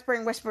to Jasper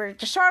and whispering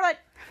to Charlotte.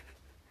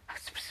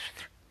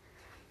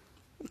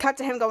 Cut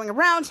to him going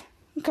around.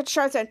 Cut to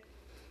Charlotte said,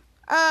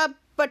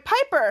 but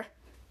Piper,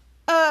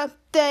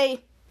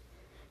 they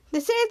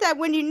say that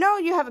when you know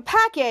you have a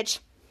package,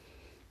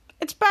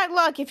 it's bad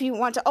luck if you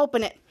want to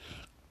open it.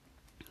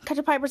 Cut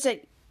to Piper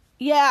said,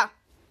 yeah,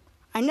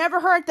 I never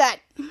heard that.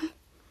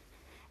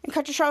 And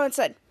cut to Charlotte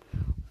said,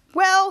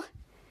 well,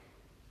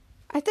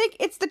 I think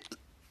it's the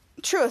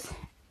truth.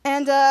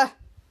 And,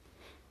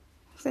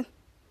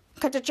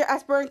 cut to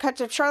Jasper and cut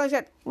to Charlotte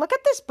said, look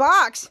at this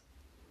box.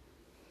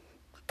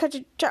 Cut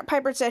to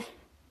Piper said,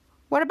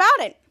 what about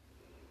it?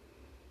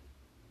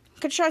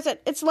 Cut to Charlotte said,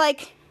 it's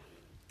like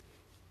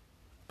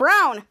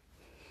brown.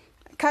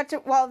 Cut to,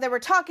 while they were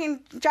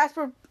talking,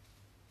 Jasper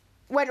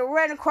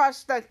ran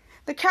across the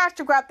couch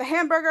to grab the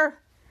hamburger,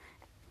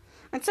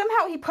 and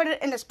somehow he put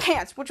it in his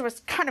pants, which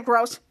was kind of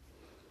gross.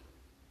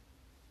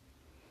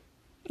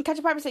 And Cut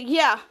to Piper said,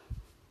 yeah,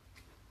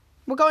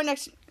 we're going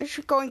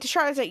to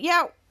Charlotte said,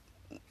 yeah,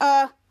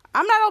 I'm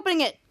not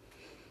opening it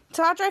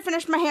until after I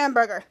finish my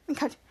hamburger. And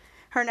cut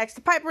her next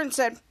to Piper and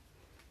said,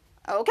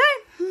 okay.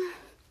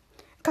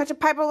 Cut to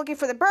Piper looking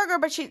for the burger,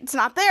 but it's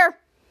not there.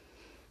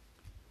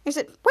 He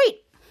said,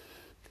 wait.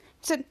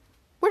 He said,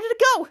 where did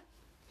it go?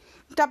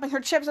 Dumping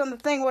her chips on the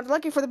thing while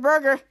looking for the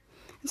burger.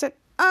 And said,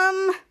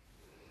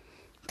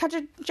 Cut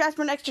to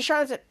Jasper next to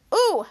Charlotte and said,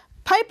 ooh,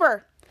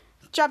 Piper.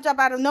 Jumped up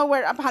out of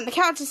nowhere up behind the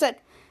couch and said,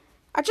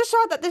 I just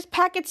saw that this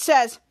package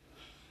says,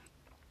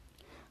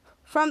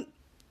 from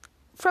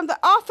the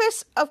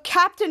office of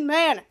Captain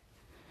Man.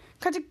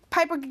 Cut to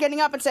Piper getting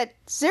up and said,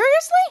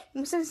 seriously?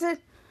 And said,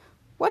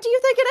 what do you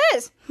think it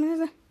is?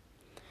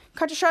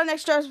 Cut to Charlotte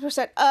next to Jasper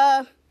said,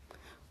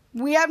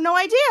 we have no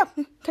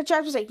idea. Cut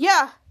Jasper said,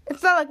 yeah,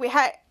 it's not like we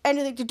had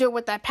anything to do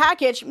with that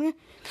package.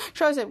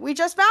 Charlie said, we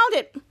just found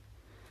it.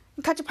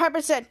 Cut to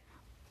Piper said,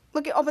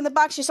 open the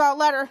box, she saw a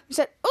letter. He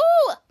said,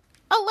 ooh,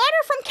 a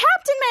letter from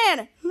Captain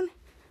Man.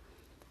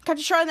 Cut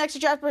to Charlie next to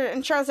Jasper,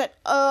 and Charlie said,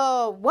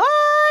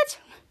 what?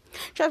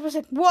 Jasper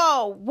said,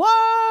 whoa,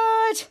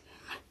 what?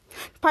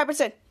 Piper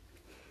said,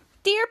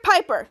 Dear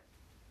Piper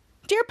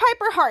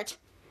Hart,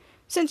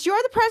 since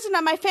you're the president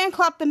of my fan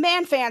club, the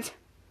Man Fans,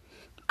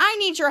 I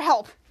need your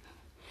help.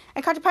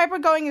 And cut to Piper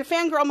going in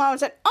fangirl mode and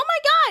said, oh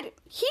my God,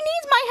 he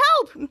needs my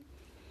help.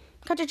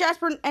 Cut to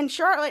Jasper and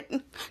Charlotte,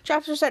 and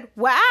Jasper said,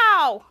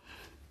 wow.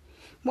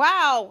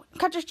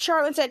 Cut to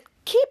Charlotte and said,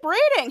 keep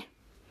reading.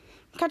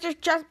 Cut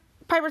to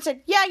Piper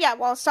said, yeah,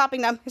 while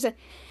stopping them. He said,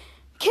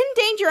 Kid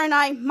Danger and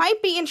I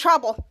might be in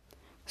trouble,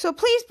 so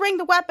please bring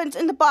the weapons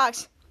in the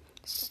box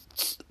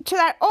to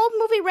that old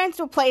movie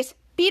rental place,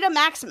 Beta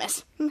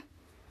Maximus.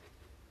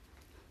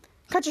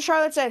 Cut to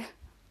Charlotte said,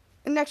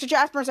 next to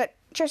Jasper said,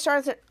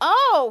 Charlotte said,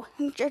 oh.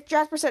 And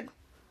Jasper said,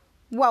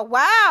 well,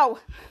 wow.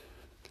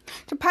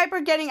 To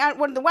Piper getting out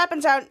one of the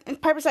weapons out,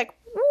 and Piper's like,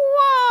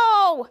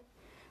 whoa.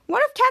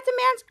 What if Captain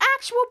Man's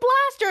actual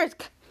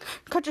blasters?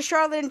 Cut to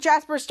Charlotte and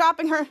Jasper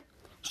stopping her.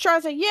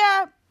 Charlotte said,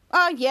 yeah,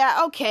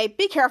 okay,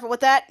 be careful with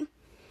that.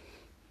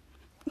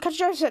 Cut to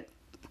Charlotte said,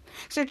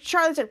 so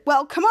Charlotte said,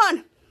 well, come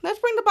on. Let's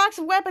bring the box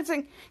of weapons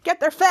and get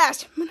there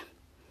fast.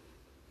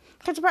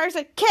 Cut to Piper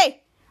said,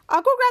 okay,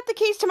 I'll go grab the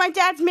keys to my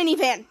dad's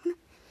minivan.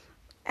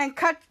 And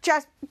cut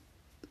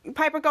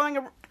Piper going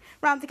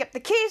around to get the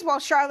keys while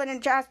Charlotte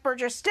and Jasper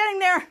just standing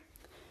there.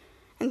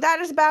 And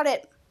that is about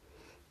it.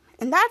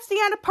 And that's the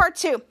end of part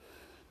 2.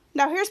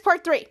 Now here's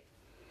part 3.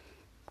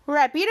 We're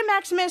at Beta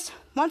Maximus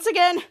once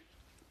again.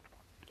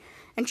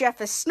 And Jeff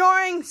is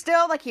snoring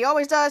still like he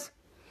always does.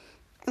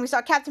 And we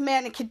saw Captain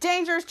Man and Kid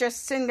Dangerous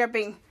just sitting there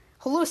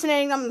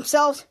hallucinating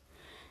themselves.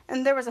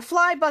 And there was a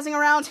fly buzzing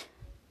around.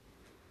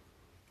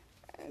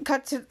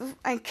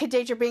 And Kid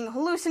Danger being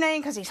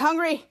hallucinating because he's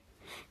hungry.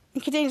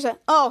 And Kid Danger said,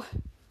 oh,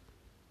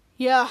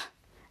 yeah.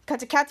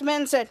 Cut to Captain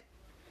Man and said,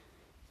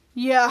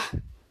 yeah.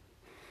 And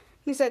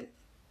he's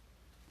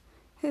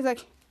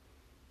like,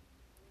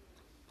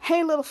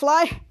 hey, little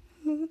fly.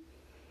 And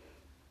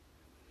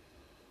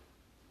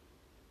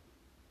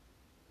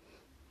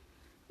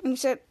he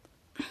said,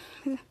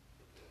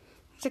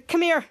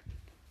 come here.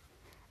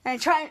 And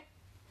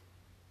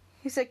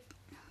he said,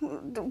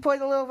 the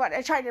little fly,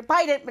 I tried to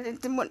bite it, but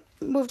it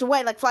moved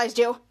away like flies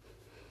do.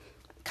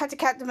 Cut to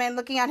Captain Man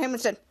looking at him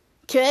and said,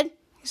 kid?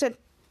 He said,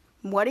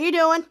 what are you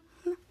doing?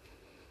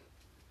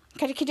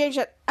 Cut to Kid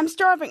Danger said, I'm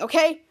starving,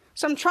 okay?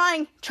 So I'm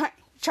trying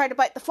to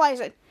bite the fly. He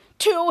said,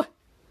 2.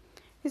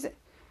 He said,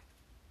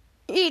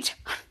 eat.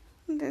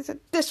 He said,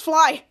 this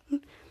fly.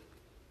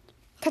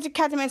 Cut to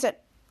Captain Man said,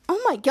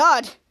 oh my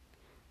God,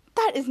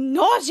 that is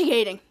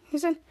nauseating. He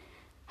said,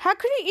 how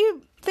could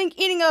you think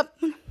eating up?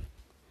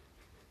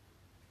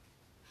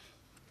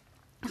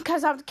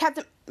 Because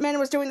Captain Man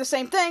was doing the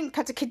same thing.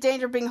 Cut to Kid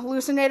Danger being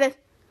hallucinated.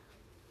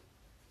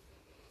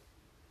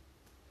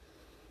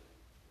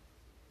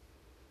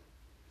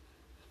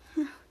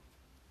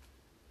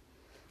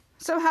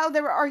 Somehow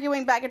they were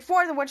arguing back and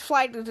forth on which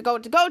flight to go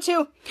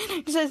to.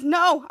 He says,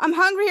 no, I'm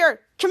hungrier.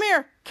 Come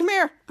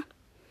here.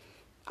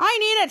 I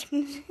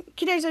need it.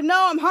 Kid Danger said,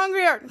 no, I'm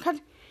hungrier.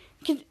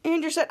 Kid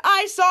Danger said,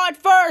 I saw it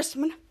first.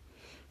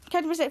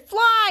 Captain Man said,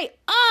 fly.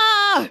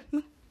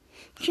 Kid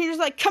Danger's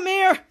like, come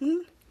here.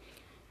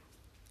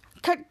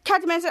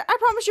 Captain Man said, I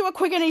promise you a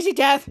quick and easy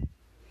death.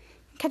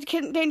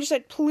 Kid Danger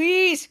said,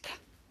 please.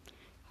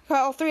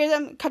 All 3 of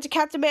them. Cut to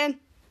Captain Man.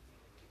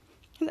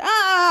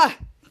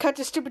 Cut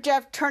to Stupid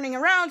Jeff turning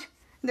around.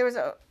 There was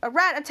a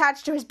rat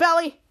attached to his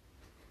belly.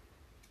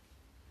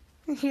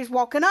 He's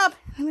woken up.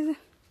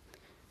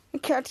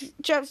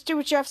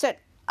 Stupid Jeff said,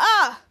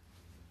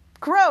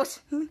 gross.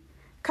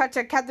 Cut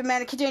to Captain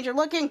Man and Kid Danger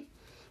looking.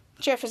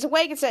 Jeff is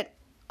awake and said,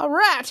 a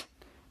rat.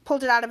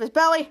 Pulled it out of his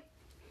belly.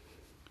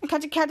 And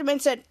cut to Captain Man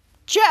and said,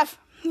 Jeff.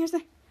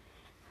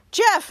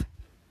 Jeff.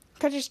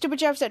 Cut to Stupid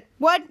Jeff said,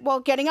 what?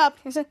 Well, getting up.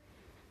 He said,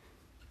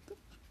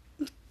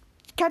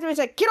 Captain Man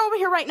said, get over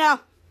here right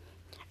now.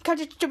 Cut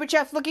to Stupid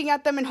Jeff looking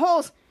at them in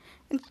holes.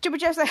 And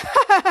Stupid Jeff said,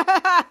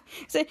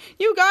 he said,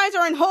 you guys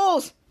are in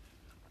holes.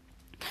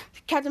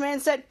 Captain Man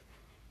said,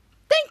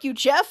 thank you,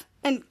 Jeff.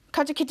 And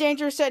cut to Kid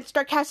Danger said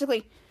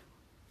sarcastically,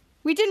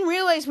 we didn't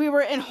realize we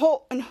were in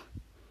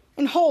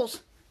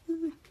holes.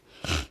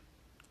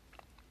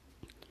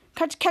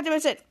 Cut to Captain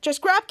Man said, just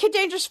grab Kid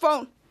Danger's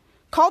phone.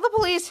 Call the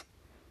police.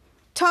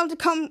 Tell him to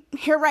come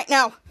here right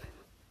now.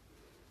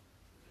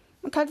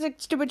 And cut to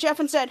Stupid Jeff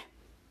and said,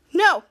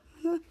 no.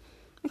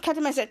 And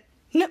Captain Man said,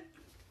 no.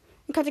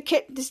 And cut to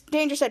Kid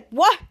Danger said,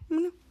 what?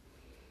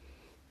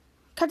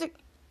 Cut to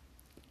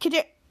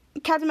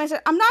Captain Man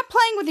said, I'm not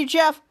playing with you,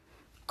 Jeff.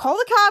 Call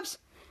the cops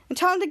and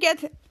tell them to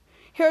get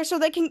here so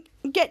they can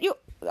get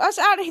us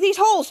out of these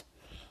holes.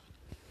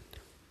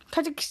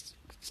 Cut to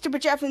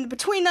Stupid Jeff in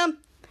between them.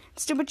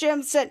 Stupid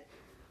Jeff said,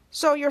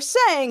 so you're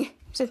saying, he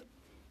said,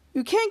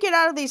 you can't get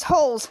out of these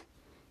holes.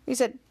 He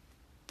said,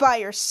 by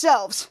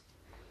yourselves.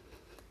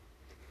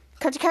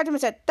 Cut to Catherine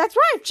said, "That's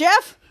right,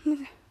 Jeff.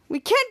 We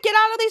can't get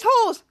out of these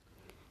holes."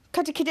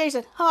 Cut to Kid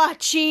said, "Ah,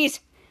 jeez.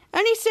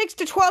 Any 6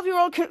 to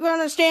 12-year-old can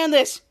understand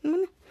this."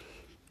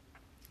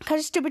 Cut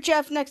to stupid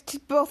Jeff next to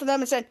both of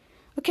them and said,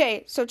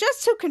 "Okay, so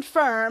just to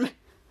confirm,"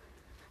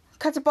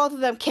 cut to both of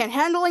them can't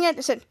handling it,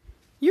 and said,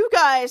 "You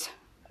guys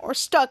are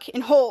stuck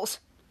in holes."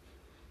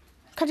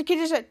 Cut to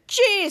Kid said,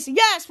 "Jeez,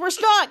 yes, we're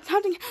stuck."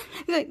 He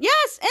said,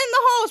 "Yes, in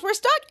the holes. We're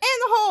stuck in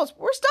the holes.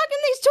 We're stuck in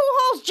these 2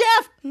 holes,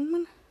 Jeff."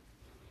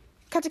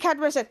 Cut to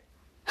Catherine and said,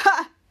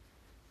 "Ha,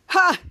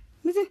 ha."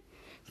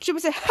 She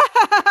would say, "Ha,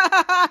 ha, ha,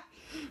 ha, ha."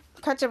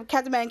 Cut to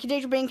Captain Man and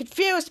Kid being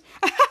confused.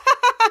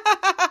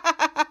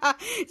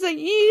 He's like,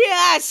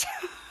 "Yes,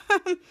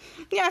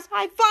 yes,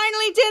 I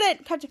finally did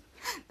it." Cut to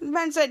the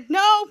man said,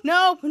 "No,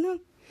 no, no."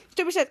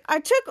 Stupid said, "I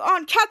took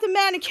on Captain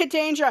Man and Kid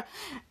Danger,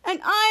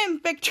 and I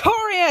am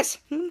victorious."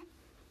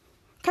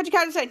 Cut to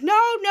Captain said, "No,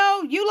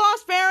 no, you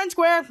lost fair and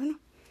square."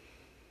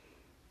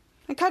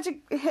 And cut to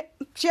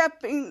Jeff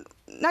being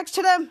next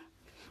to them,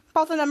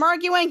 both of them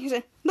arguing. He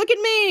said, "Look at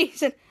me." He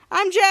said,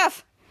 "I'm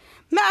Jeff,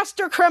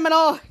 master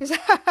criminal." He said,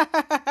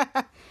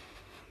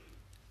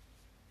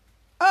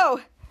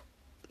 "Oh."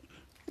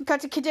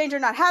 Cut to Kid Danger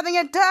not having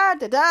it. Da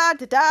da da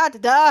da da da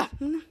da.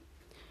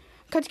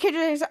 Cut to Kid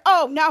Danger said,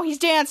 "Oh, now he's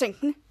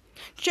dancing."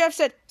 Jeff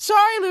said,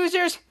 "Sorry,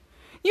 losers.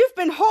 You've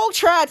been hole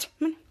trapped."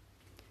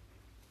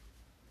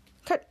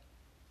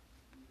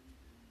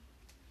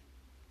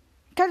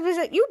 Cut to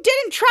said, "You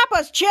didn't trap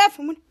us, Jeff."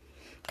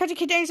 Cut to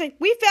Kid Danger said,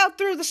 "We fell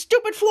through the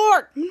stupid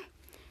floor."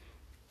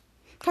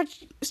 Cut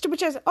to stupid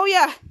Jeff said, "Oh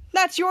yeah,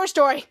 that's your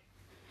story."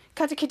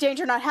 Cut to Kid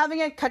Danger not having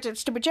it. Cut to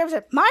stupid Jeff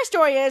said, "My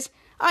story is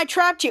I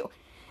trapped you.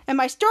 And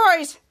my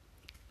stories,"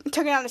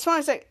 took it on his phone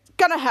and said,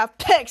 "gonna have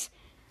pics."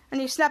 And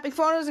he's snapping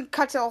photos and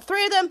cut to all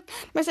 3 of them.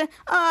 And I said,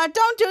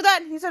 "Don't do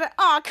that." He said,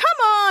 "Aw,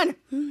 come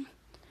on."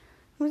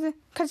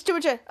 Cut to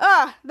stupid Jeff,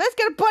 "Let's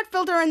get a butt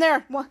filter in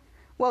there."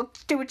 Well,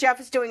 stupid Jeff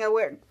is doing a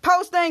weird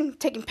pose thing,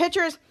 taking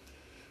pictures.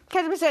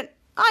 Cut to said,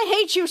 "I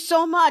hate you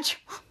so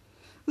much."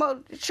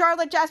 Well,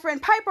 Charlotte, Jasper,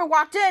 and Piper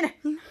walked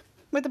in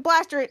with the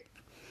blaster.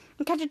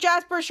 And cut to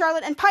Jasper,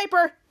 Charlotte, and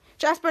Piper.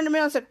 Jasper in the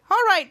middle said,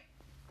 "All right,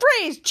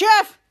 freeze,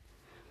 Jeff."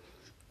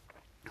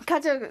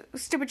 Cut to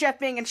stupid Jeff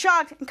being in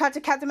shock, and cut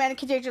to Captain Man and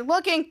Kid Danger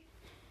looking.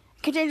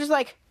 Kid Danger's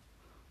like,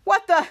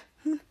 "What the?"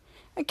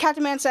 And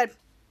Captain Man said,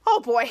 "Oh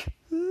boy."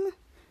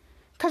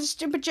 Cut to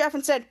stupid Jeff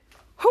and said,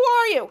 "Who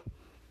are you?"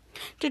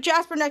 To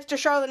Jasper next to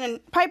Charlotte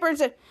and Piper and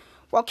said,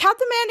 "Well,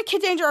 Captain Man and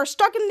Kid Danger are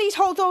stuck in these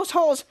those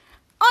holes.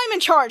 I'm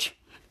in charge."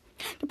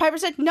 The Piper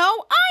said,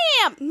 "No,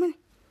 I am."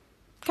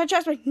 Cut to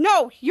Jasper,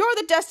 "No, you're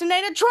the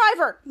designated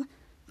driver."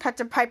 Cut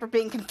to Piper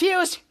being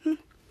confused. Cut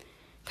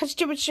to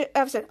stupid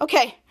Jeff said,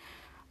 "Okay,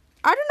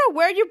 I don't know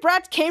where you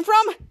brats came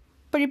from,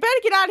 but you better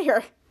get out of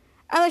here,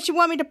 unless you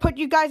want me to put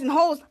you guys in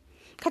holes."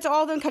 Cut to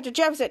all of them. Cut to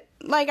Jeff said,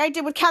 "Like I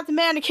did with Captain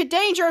Man and Kid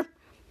Danger."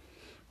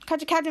 Cut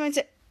to Captain Man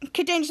said,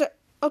 Kid Danger said,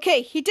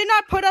 "Okay, he did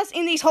not put us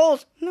in these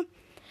holes."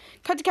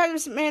 Cut to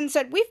Captain Man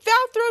said, "We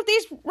fell through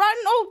these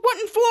rotten old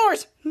wooden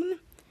floors."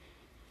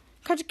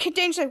 Cut to Kid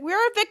Danger said, "We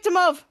are a victim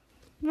of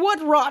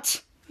wood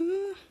rot."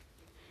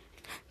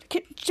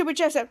 Stupid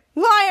Jeff said,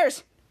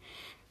 "Liars!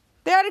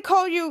 They had to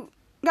call you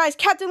guys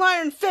Captain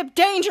Liar and Fib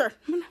Danger."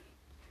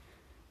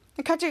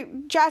 And cut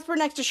to Jasper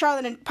next to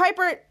Charlotte and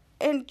Piper,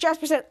 and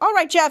Jasper said, "All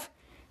right, Jeff,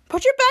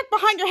 put your back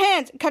behind your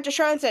hands." And cut to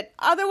Charlotte and said,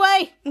 "Other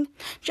way." And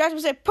Jasper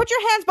said, "Put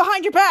your hands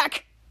behind your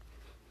back."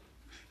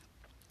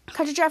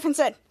 Cut to Jeff and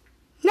said,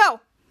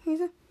 "No."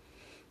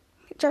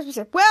 Jasper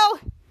said, "Well,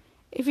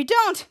 if you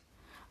don't,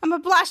 I'm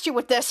gonna blast you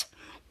with this."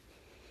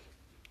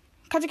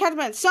 Cut to Captain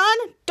Man, "Son,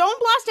 don't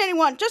blast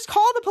anyone. Just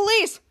call the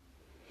police."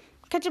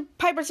 Cut to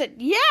Piper said,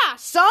 "Yeah,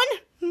 son."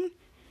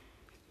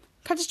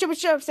 Cut to stupid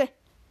Jeff said,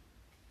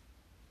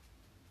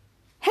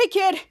 "Hey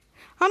kid,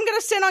 I'm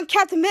gonna sit on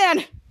Captain Man."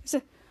 He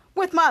said,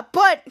 "With my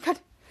butt."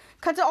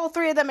 Cut to all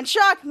 3 of them in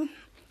shock.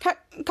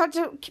 Cut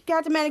to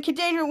Captain Man and Kid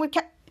Danger with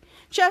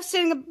Jeff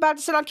sitting about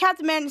to sit on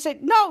Captain Man and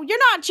said, "No, you're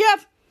not,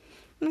 Jeff."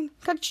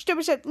 Cut to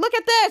stupid said, "Look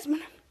at this."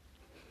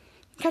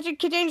 Cut to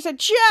Kid Danger said,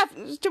 "Jeff."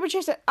 Stupid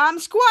Jeff said, "I'm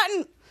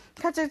squatting."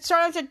 Cut to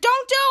Charlotte said,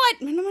 "Don't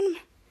do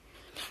it."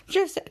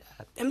 Jeff said,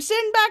 "I'm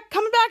sitting back,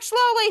 coming back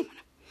slowly."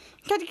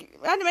 Cut to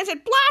Captain Man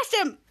said, "Blast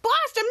him!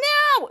 Blast him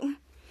now!"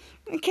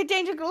 And Kid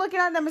Danger looking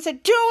at them and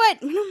said, "Do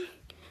it!"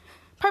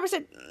 Piper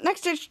said,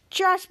 next to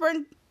Jasper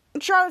and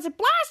Charlotte said,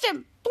 "Blast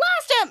him!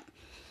 Blast him!"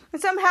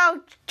 And somehow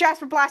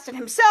Jasper blasted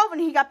himself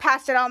and he got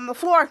passed out on the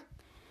floor.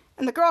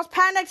 And the girls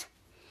panicked.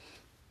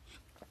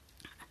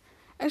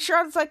 And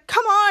Charlotte's like,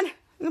 "Come on!"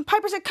 And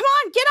Piper said, "Come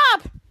on, get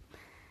up!"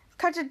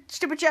 Cut to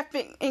stupid Jeff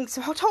being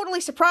totally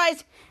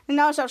surprised. And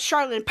now it's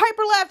Charlotte and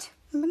Piper left.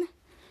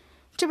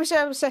 Stupid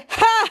Jeff said,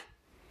 "Ha!"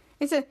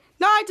 He said,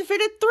 "Now I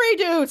defeated 3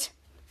 dudes."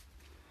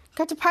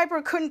 Cut to Piper,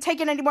 who couldn't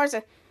take it anymore, and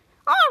said,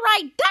 "All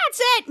right,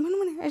 that's it."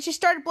 And she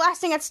started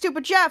blasting at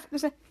stupid Jeff.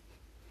 And said,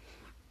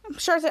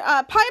 Charlotte said,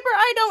 "Piper,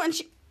 I don't."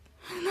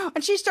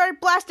 And she started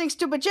blasting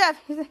stupid Jeff.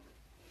 He said,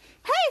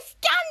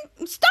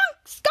 "Hey,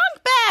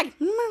 skunk bag!"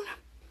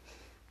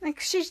 And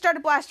she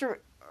started blasting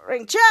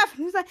Jeff.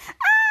 And he's like,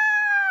 "Ah!"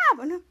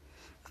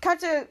 Cut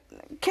to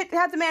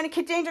Captain Man and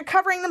Kid Danger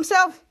covering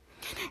themselves.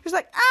 He was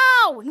like,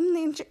 ow!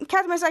 And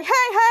Captain Man's like,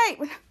 hey!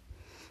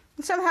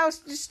 And somehow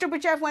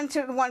Stupid Jeff went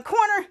to the one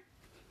corner.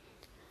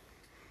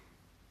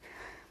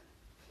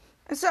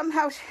 And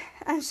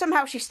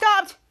somehow she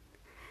stopped.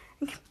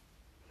 And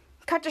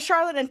cut to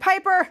Charlotte and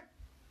Piper.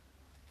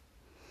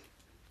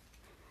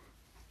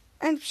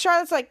 And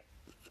Charlotte's like,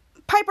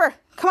 Piper,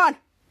 come on,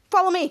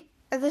 follow me.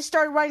 As they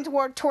started running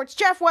towards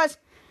Jeff was.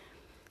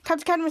 Cut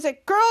to Captain Man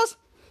said, girls,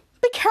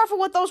 be careful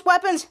with those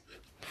weapons.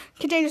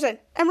 Kid Danger said,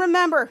 and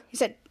remember, he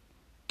said,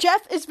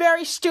 Jeff is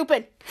very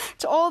stupid.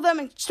 To all of them,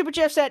 and Stupid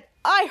Jeff said,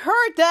 I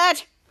heard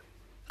that.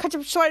 Cut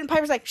to Charlotte and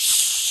Piper's like,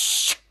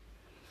 shh.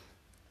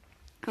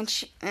 And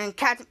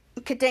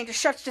Kid Danger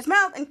shuts his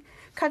mouth, and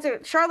cut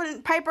to Charlotte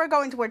and Piper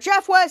going to where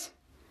Jeff was.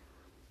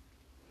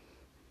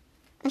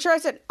 And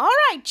Charlotte said, all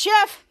right,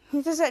 Jeff.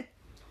 He just said,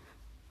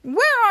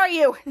 where are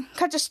you? And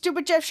cut to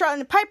Stupid Jeff, Charlotte,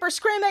 and Piper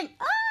screaming,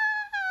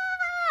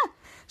 ah!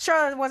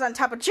 Charlotte was on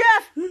top of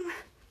Jeff.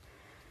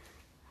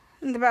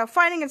 And about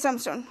fighting and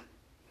somehow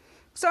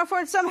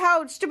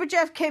Stupid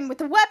Jeff came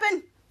with a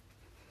weapon.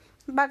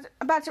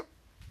 About to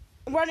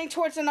running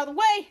towards another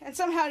way. And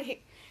somehow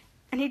he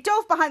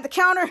dove behind the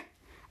counter. And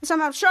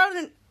somehow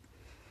Charlotte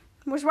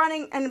was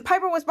running and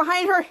Piper was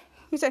behind her.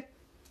 He said,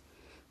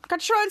 cut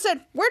to Charlotte and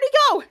said, where'd he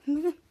go?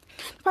 And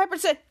Piper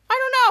said,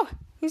 I don't know.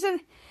 He said,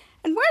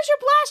 and where's your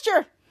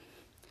blaster?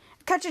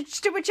 Cut to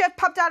Stupid Jeff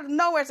popped out of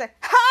nowhere and said,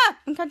 ha!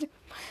 And cut to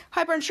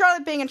Piper and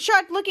Charlotte being in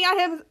shock, looking at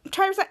him.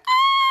 Piper said,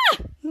 ah!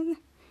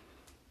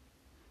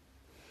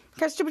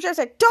 Cut to Stupid Jeff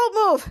said, don't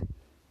move.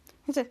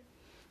 He said,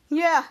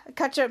 yeah.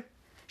 Cut to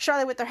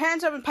Charlotte with their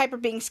hands up and Piper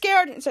being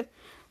scared and said,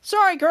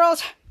 sorry,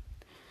 girls.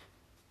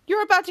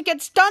 You're about to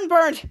get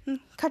stun-burned.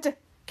 Cut to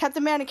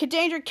Captain Man and Kid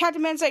Danger.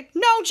 Captain Man's like,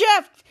 no,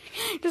 Jeff.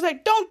 Just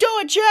like, don't do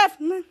it, Jeff.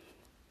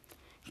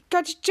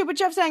 Got Stupid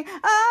Jeff saying,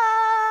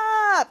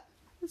 ah!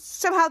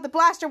 Somehow the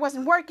blaster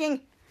wasn't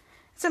working.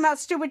 Somehow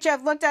Stupid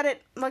Jeff looked at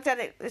it,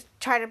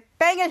 tried to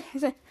bang it. He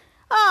said,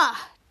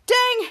 ah,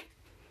 dang,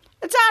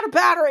 it's out of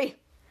battery.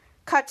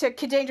 Cut to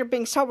Kid Danger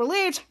being so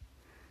relieved.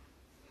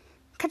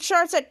 Cut to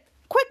Charlotte said,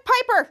 quick,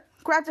 Piper.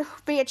 Grabbed the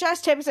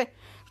VHS tape and said,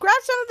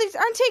 grab some of these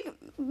antique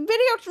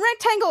video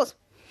rectangles.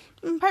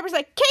 And Piper's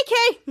like,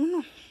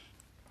 KK.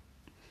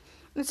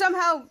 And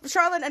somehow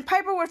Charlotte and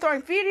Piper were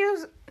throwing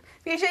VHS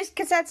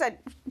cassettes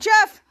at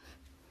Jeff.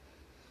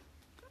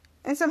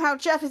 And somehow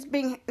Jeff is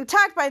being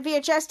attacked by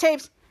VHS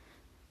tapes.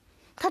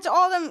 Cut to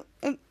all of them.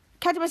 And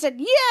Captain Man said,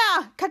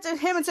 yeah. Cut to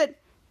him and said,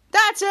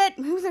 that's it.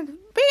 He said,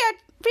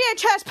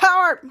 VHS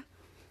power.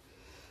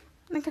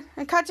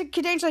 And cut to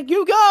Kid Danger like,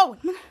 you go.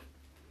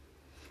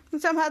 And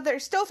somehow they're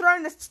still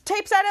throwing the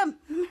tapes at him.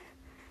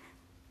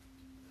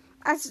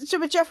 As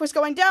Stupid Jeff was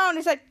going down,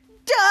 he said,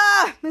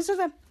 duh. This is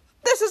the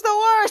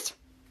worst.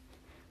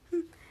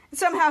 And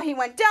somehow he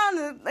went down.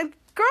 And the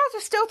girls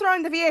are still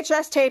throwing the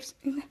VHS tapes.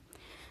 And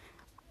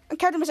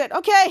Captain Man said,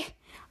 okay,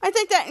 I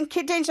think that. And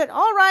Kid Danger said,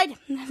 all right,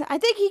 I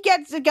think he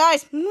gets it,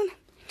 guys.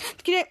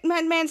 Kid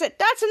Man said,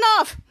 that's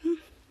enough.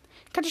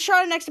 Cut to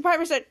Charlotte next to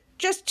Piper said,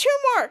 just 2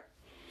 more.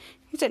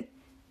 He said,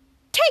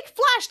 take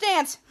Flash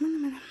Dance.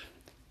 And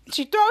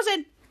she throws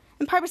it.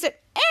 And Piper said,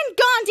 and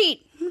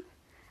Gandhi.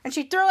 And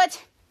she threw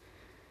it.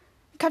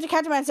 Cut to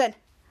Captain Man said,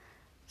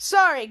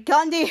 sorry,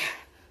 Gandhi.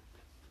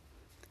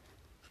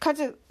 Cut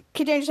to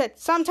Kid Danger said,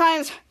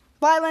 sometimes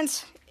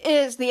violence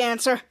is the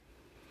answer.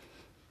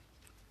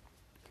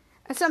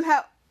 And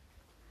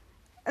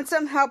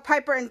somehow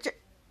Piper and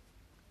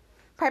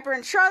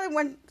Charlotte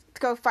went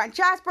to go find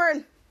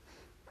Jasper,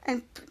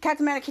 and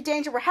Captain Man and Kid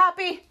Danger were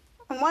happy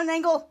on one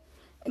angle,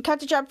 and cut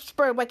to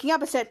Jasper waking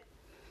up and said,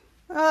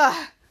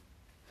 ugh.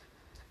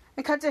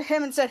 And cut to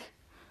him and said,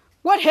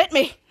 what hit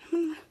me?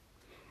 And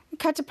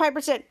cut to Piper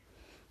said,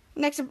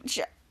 next to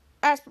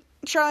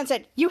Charlotte and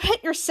said, you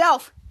hit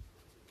yourself.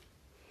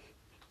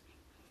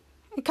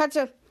 And cut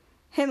to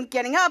him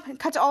getting up, and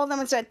cut to all of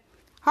them and said,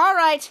 all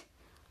right.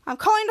 I'm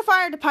calling the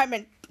fire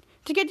department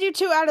to get you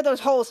 2 out of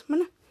those holes.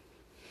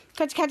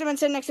 Cut to Captain Man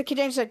said next to Kid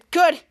Danger said,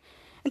 good.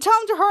 And tell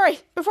him to hurry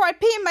before I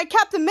pee in my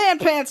Captain Man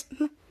pants.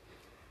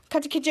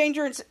 Cut to Kid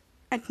Danger and said,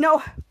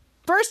 no.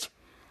 First,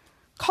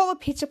 call a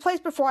pizza place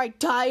before I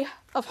die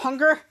of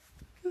hunger.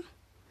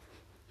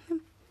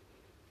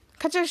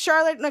 Cut to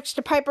Charlotte next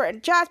to Piper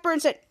and Jasper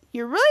and said,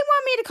 you really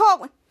want me to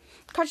call?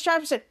 Cut to Jasper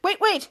and said,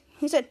 wait.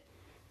 He said,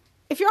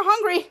 if you're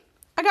hungry,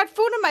 I got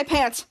food in my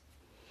pants.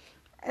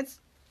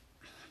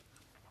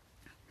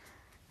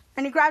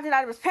 And he grabbed it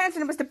out of his pants,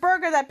 and it was the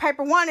burger that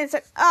Piper wanted, and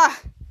said,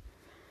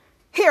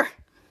 here.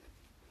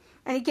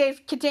 And he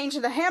gave Kid Danger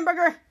the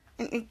hamburger,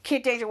 and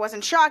Kid Danger was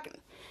in shock.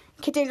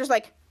 Kid Danger's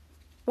like,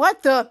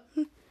 what the?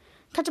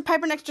 Cut to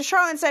Piper next to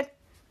Charlotte and said,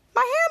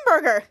 my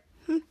hamburger.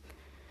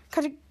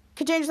 Cut to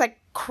Kid Danger's like,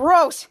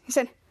 gross. He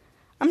said,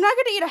 I'm not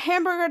going to eat a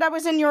hamburger that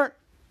was in your...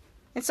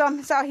 And so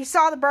he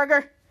saw the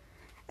burger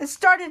and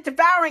started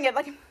devouring it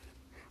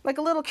like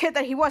a little kid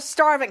that he was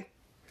starving.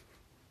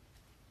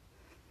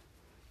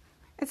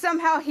 And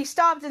somehow he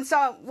stopped and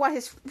saw what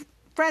his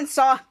friends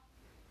saw.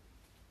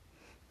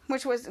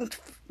 which was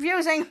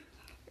confusing.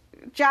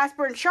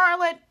 Jasper and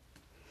Charlotte,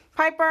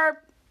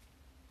 Piper,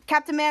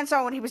 Captain Man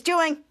saw what he was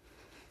doing,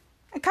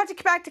 and cut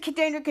back to Kid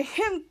Danger,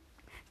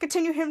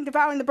 continue him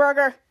devouring the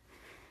burger.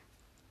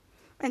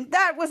 And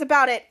that was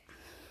about it.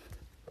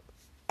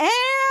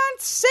 And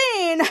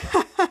scene!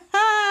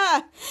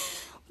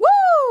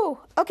 Woo!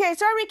 Okay,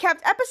 so I recapped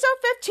episode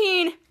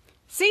 15,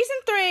 season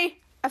 3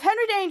 of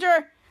Henry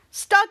Danger,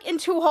 Stuck in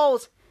Two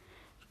Holes.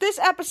 This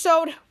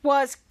episode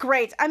was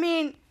great. I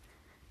mean,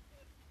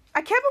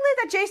 I can't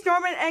believe that Jace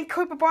Norman and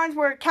Cooper Barnes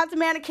were Captain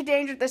Man and Kid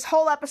Danger this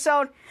whole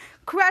episode.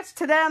 Congrats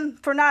to them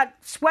for not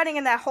sweating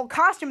in that whole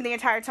costume the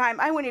entire time.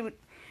 I wouldn't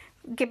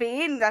even be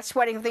eating that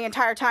sweating the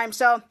entire time.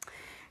 So,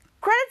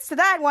 credits to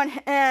that one.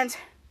 And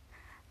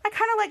I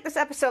kind of like this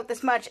episode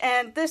this much.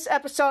 And this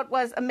episode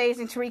was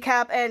amazing to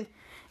recap. And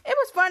it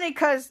was funny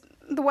because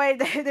the way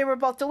they were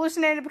both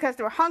hallucinated because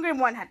they were hungry.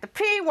 One had to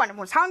pee, one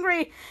was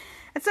hungry.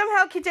 And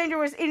somehow Kid Danger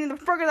was eating the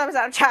burger that was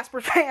out of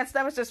Jasper's pants.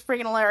 That was just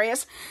freaking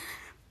hilarious.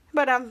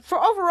 But for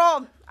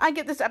overall, I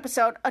give this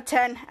episode a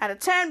 10 out of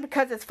 10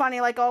 because it's funny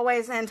like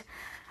always. And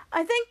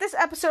I think this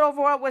episode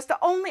overall was the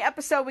only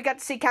episode we got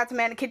to see Captain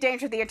Man and Kid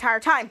Danger the entire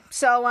time.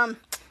 So,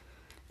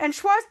 and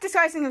Schwartz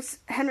disguising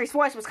Henry's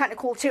voice was kind of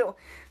cool too.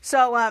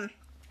 So,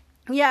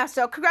 yeah,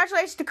 so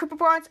congratulations to Cooper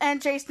Barnes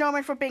and Jace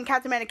Norman for being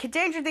Captain Man and Kid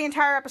Danger the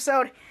entire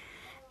episode.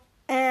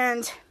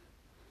 And,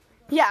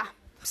 yeah,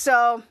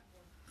 so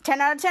 10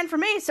 out of 10 for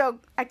me. So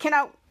I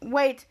cannot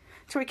wait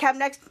to recap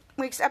next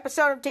week's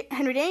episode of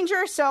Henry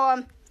Danger,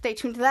 so stay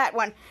tuned to that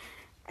one.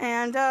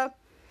 And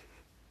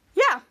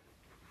yeah,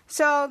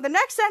 so the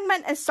next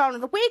segment is Song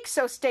of the Week,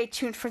 so stay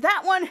tuned for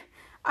that one.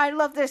 I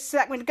love this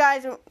segment,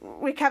 guys. It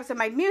recaps of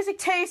my music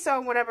taste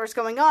or whatever's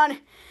going on,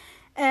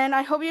 and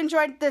I hope you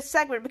enjoyed this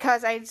segment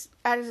because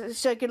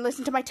so you can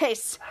listen to my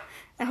tastes,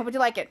 and I hope you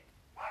like it.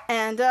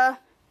 And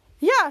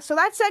yeah, so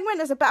that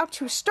segment is about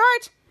to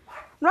start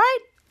right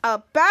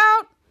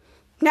about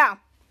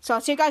now. So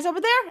I'll see you guys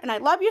over there, and I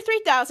love you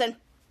 3,000.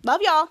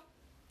 Love y'all.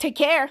 Take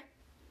care.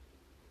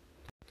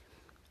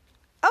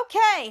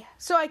 Okay,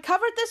 so I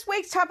covered this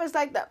week's topics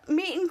like the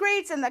meet and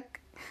greets and the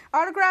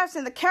autographs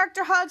and the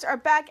character hugs are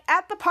back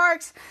at the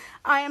parks.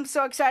 I am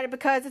so excited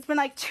because it's been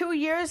like 2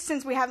 years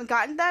since we haven't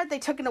gotten that. They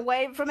took it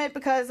away from it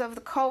because of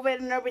the COVID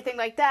and everything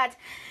like that.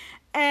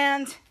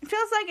 And it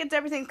feels like it's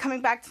everything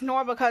coming back to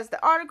normal because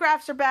the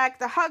autographs are back,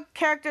 the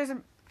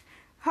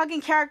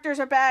hugging characters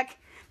are back,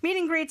 meet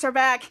and greets are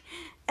back.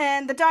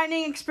 And the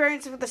dining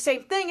experience with the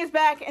same thing is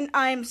back, and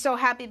I'm so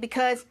happy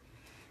because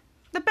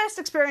the best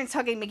experience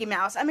hugging Mickey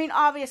Mouse. I mean,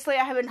 obviously,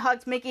 I haven't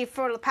hugged Mickey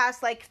for the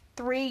past,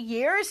 3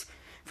 years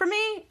for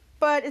me,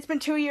 but it's been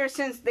 2 years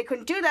since they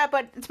couldn't do that,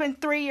 but it's been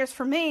 3 years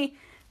for me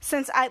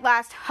since I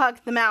last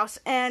hugged the mouse.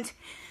 And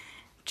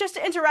just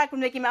to interact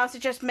with Mickey Mouse,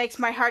 it just makes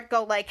my heart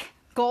go,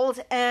 gold.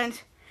 And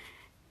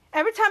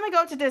every time I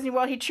go to Disney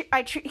World, he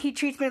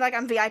treats me like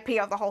I'm VIP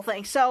of the whole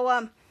thing.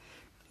 So,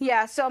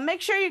 yeah, so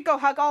make sure you go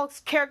hug all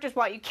characters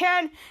while you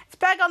can. It's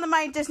back on the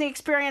My Disney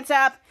Experience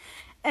app,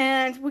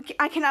 and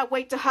I cannot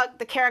wait to hug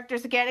the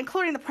characters again,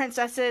 including the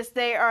princesses.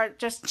 They are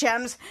just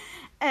gems.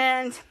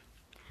 And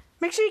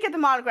make sure you get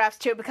the autographs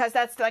too, because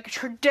that's like a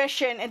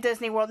tradition in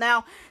Disney World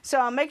now. So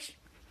I'm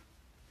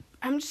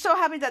just so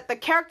happy that the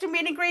character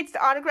meet and greets,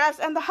 the autographs,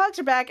 and the hugs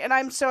are back, and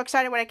I'm so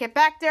excited when I get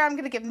back there. I'm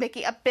going to give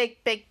Mickey a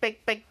big, big,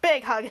 big, big,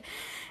 big hug.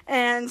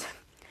 And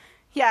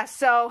yeah,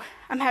 so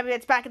I'm happy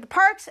it's back at the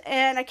parks,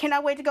 and I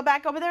cannot wait to go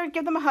back over there and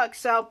give them a hug.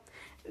 So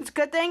it's a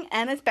good thing,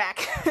 and it's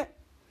back.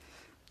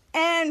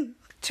 And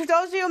to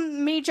those of you,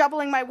 me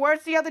jumbling my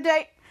words the other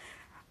day,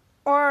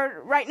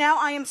 or right now,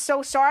 I am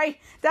so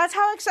sorry. That's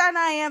how excited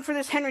I am for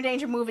this Henry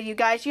Danger movie, you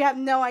guys. You have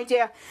no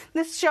idea.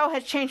 This show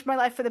has changed my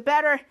life for the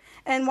better,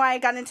 and why I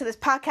got into this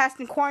podcast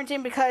in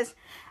quarantine, because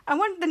I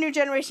wanted the new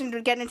generation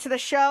to get into the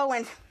show,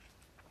 and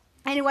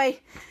anyway,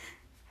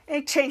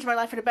 it changed my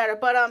life for the better.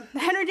 But the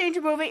Henry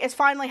Danger movie is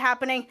finally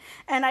happening,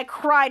 and I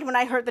cried when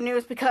I heard the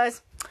news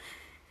because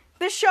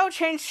this show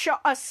changed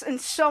us in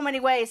so many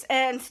ways.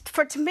 And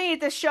to me,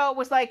 this show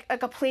was like a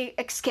complete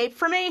escape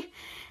for me.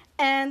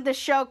 And this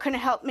show couldn't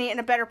help me in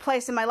a better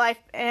place in my life.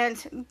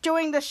 And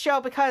doing this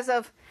show because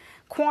of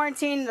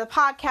quarantine, the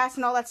podcast,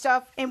 and all that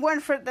stuff, and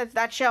weren't for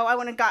that show, I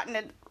wouldn't have gotten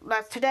it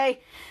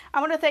today. I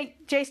want to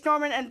thank Jace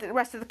Norman and the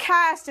rest of the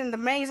cast and the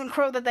amazing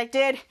crew that they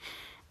did.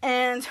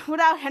 And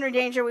without Henry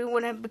Danger, we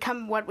wouldn't have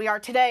become what we are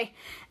today.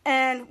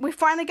 And we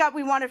finally got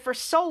what we wanted for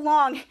so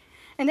long.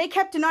 And they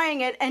kept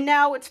denying it. And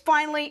now it's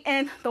finally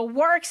in the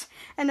works.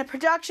 And the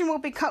production will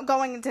be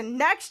going into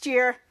next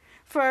year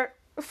for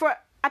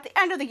at the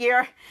end of the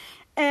year.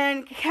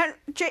 And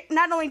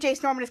not only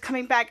Jace Norman is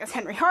coming back as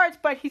Henry Hart,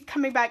 but he's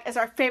coming back as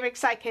our favorite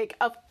sidekick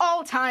of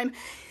all time,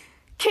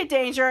 Kid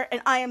Danger.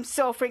 And I am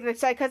so freaking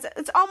excited because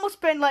it's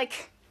almost been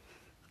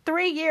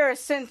 3 years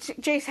since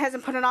Jace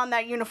hasn't put on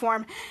that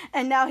uniform,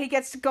 and now he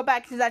gets to go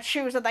back to that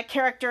shoes of that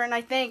character, and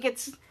I think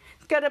it's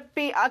gonna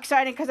be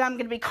exciting because I'm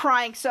gonna be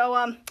crying.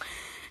 So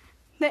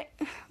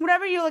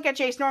whenever you look at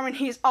Jace Norman,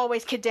 he's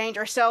always Kid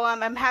Danger. So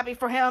I'm happy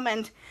for him,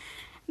 and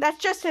that's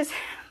just his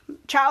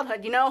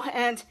childhood,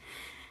 and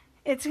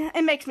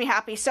it makes me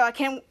happy. So I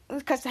can't,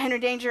 because the Henry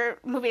Danger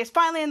movie is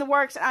finally in the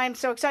works. I'm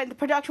so excited. The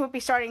production will be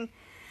starting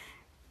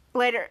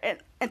later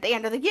at the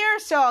end of the year,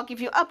 so I'll give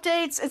you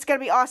updates. It's going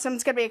to be awesome.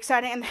 It's going to be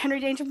exciting, and the Henry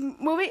Danger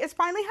movie is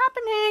finally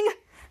happening.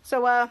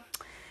 So,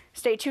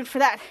 stay tuned for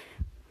that.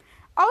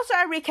 Also,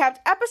 I recapped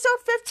episode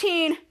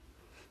 15,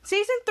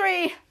 season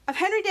 3 of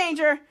Henry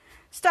Danger,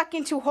 Stuck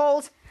in Two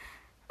Holes.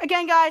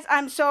 Again, guys,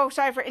 I'm so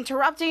sorry for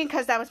interrupting,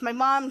 because that was my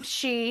mom.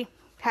 She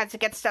had to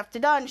get stuff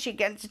done. She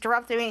gets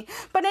interrupted me.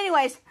 But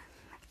anyways,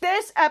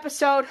 this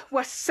episode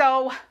was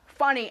so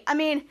funny. I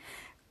mean,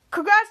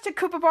 congrats to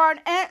Cooper Bard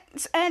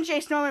and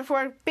Jace Norman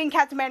for being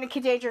Captain Man and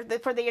Kid Danger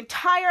for the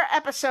entire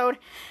episode,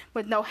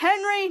 with no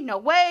Henry, no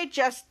Wade,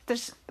 just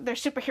their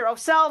superhero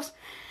selves.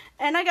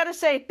 And I gotta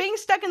say, being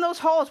stuck in those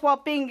holes while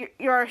being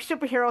your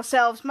superhero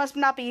selves must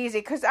not be easy,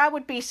 because I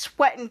would be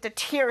sweating to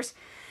tears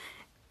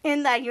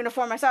in that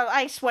uniform myself.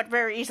 I sweat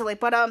very easily,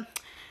 but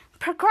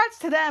congrats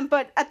to them.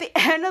 But at the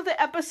end of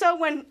the episode,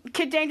 when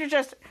Kid Danger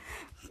just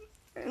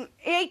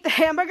ate the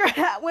hamburger,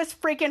 that was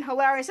freaking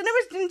hilarious. And it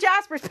was in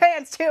Jasper's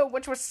pants too,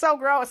 which was so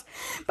gross,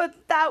 but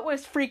that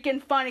was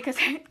freaking funny, because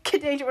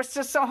Kid Danger was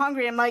just so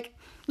hungry. I'm like,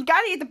 you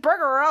gotta eat the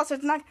burger or else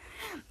it's not,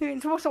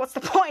 so what's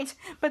the point?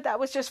 But that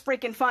was just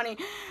freaking funny.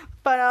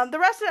 But the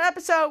rest of the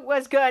episode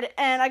was good,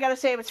 and I gotta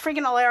say, it was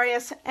freaking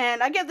hilarious,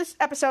 and I give this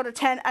episode a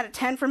 10 out of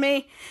 10 for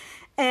me.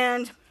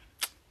 And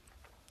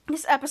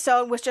this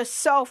episode was just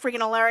so freaking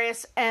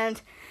hilarious, and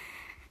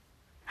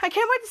I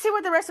can't wait to see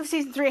what the rest of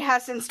season 3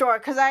 has in store,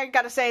 because I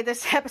gotta say,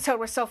 this episode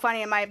was so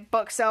funny in my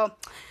book. So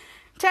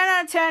 10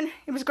 out of 10.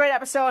 It was a great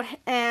episode,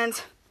 and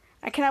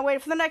I cannot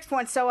wait for the next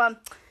one. So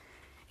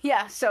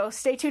yeah, so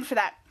stay tuned for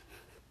that.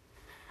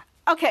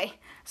 Okay,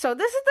 so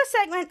this is the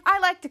segment I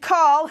like to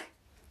call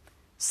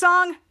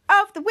Song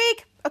of the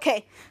Week.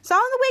 Okay, Song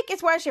of the Week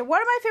is where I share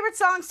one of my favorite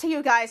songs to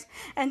you guys,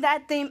 and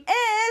that theme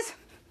is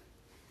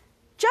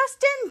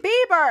Justin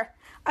Bieber.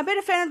 I've been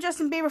a fan of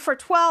Justin Bieber for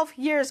 12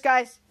 years,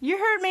 guys. You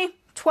heard me,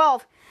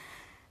 12.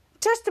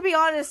 Just to be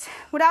honest,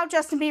 without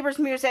Justin Bieber's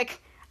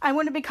music, I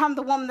wouldn't have become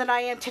the woman that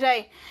I am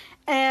today.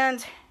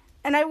 And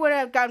I would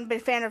have been a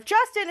fan of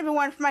Justin if it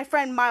weren't for my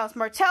friend Miles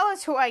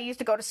Martellus, who I used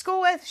to go to school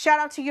with. Shout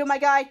out to you, my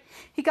guy.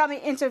 He got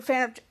me into a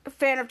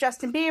fan of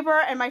Justin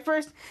Bieber, and my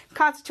first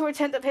concert to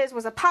attend of his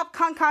was a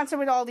PopCon concert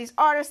with all these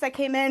artists that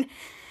came in.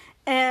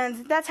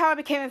 And that's how I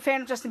became a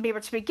fan of Justin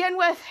Bieber to begin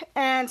with.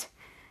 And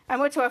I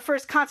went to a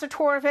first concert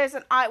tour of his,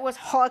 and I was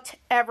hooked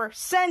ever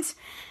since.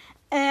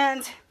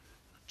 And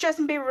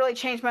Justin Bieber really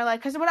changed my life,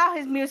 because without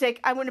his music,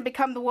 I wouldn't have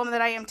become the woman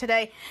that I am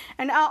today.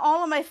 And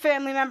all of my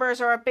family members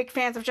are big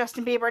fans of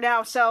Justin Bieber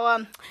now.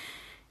 So,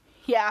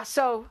 yeah.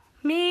 So,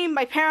 me,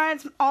 my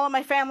parents, all of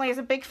my family is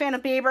a big fan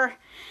of Bieber.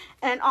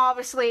 And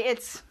obviously,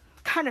 it's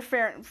kind of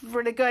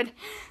really good.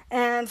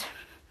 And,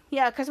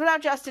 yeah, because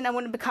without Justin, I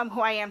wouldn't have become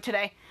who I am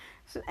today.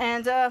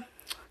 And,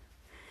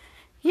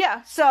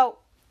 yeah. So,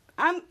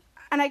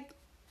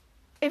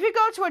 if you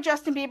go to a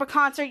Justin Bieber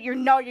concert, you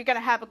know you're going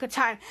to have a good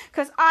time.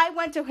 Because I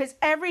went to his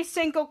every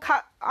single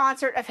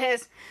concert of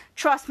his.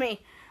 Trust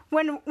me.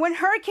 When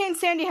Hurricane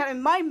Sandy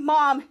happened, my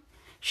mom,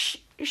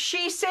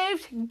 she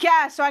saved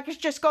gas so I could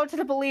just go to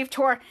the Believe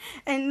tour.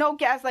 And no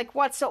gas, like,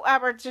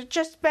 whatsoever. To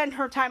just spend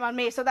her time on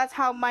me. So that's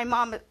how my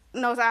mom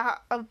knows how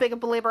big a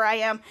believer I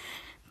am.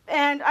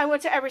 And I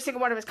went to every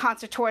single one of his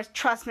concert tours.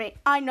 Trust me.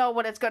 I know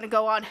what it's going to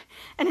go on.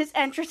 And his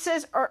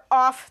entrances are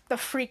off the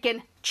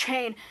freaking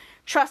chain.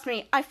 Trust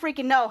me, I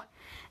freaking know.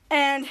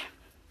 And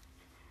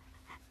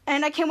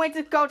I can't wait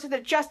to go to the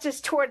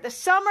Justice tour this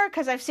summer,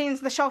 because I've seen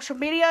the social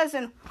medias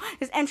and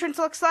his entrance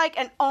looks like,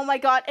 and oh my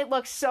god, it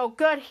looks so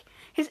good.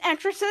 His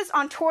entrances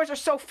on tours are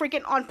so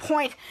freaking on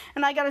point,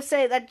 and I gotta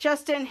say that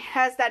Justin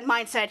has that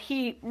mindset.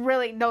 He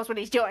really knows what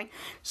he's doing.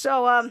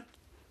 So,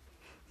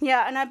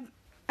 yeah,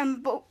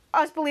 and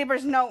us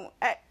believers know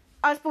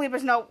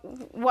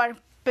what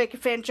big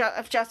fan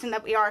of Justin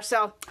that we are,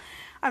 so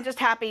I'm just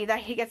happy that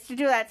he gets to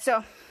do that.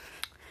 So,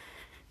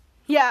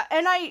 yeah,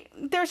 and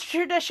there's a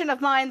tradition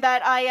of mine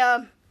that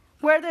I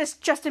wear this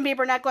Justin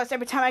Bieber necklace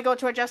every time I go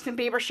to a Justin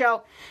Bieber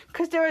show,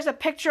 because there was a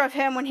picture of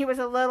him when he was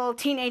a little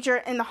teenager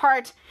in the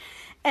heart,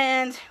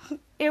 and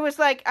it was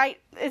like,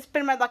 it's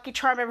been my lucky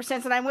charm ever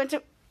since, and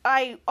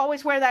I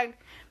always wear that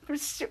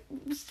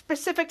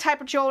specific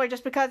type of jewelry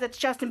just because it's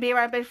Justin Bieber.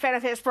 I've been a fan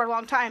of his for a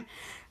long time,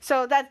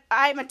 so that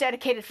I'm a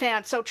dedicated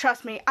fan, so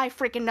trust me, I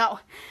freaking know.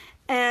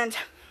 And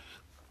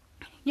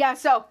yeah,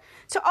 so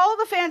to all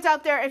the fans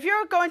out there, if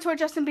you're going to a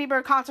Justin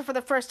Bieber concert for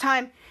the first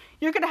time,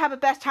 you're going to have the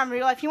best time of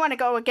your life. You want to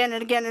go again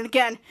and again and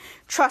again.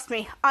 Trust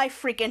me, I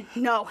freaking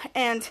know.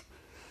 And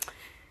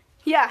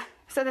yeah,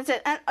 so that's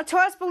it. And to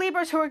us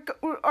believers who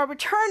are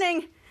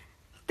returning,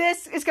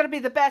 this is going to be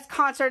the best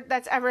concert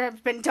that's ever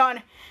been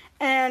done.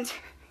 And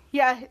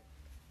yeah,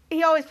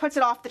 he always puts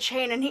it off the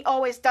chain, and he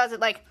always does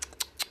it like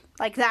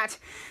that.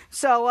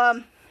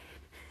 So,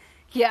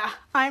 yeah,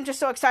 I'm just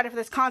so excited for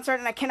this concert,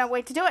 and I cannot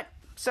wait to do it.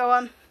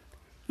 So,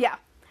 yeah.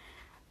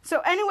 So,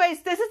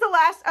 anyways, this is the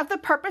last of the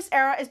Purpose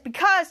era, is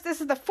because this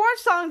is the 4th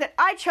song that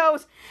I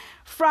chose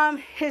from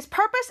his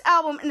Purpose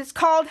album, and it's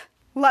called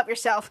Love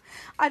Yourself.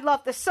 I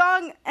love this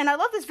song, and I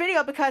love this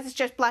video because it's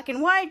just black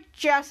and white,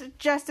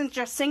 Justin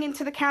just singing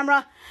to the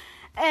camera.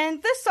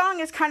 And this song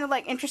is kind of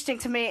like interesting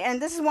to me,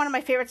 and this is one of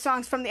my favorite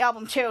songs from the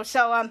album too.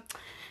 So,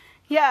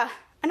 yeah.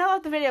 And I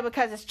love the video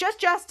because it's just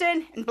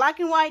Justin in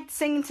black and white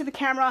singing to the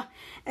camera,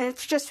 and it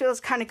just feels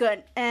kind of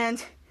good.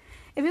 And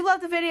if you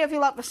love the video, if you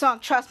love the song,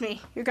 trust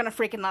me, you're going to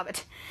freaking love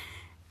it.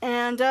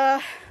 And,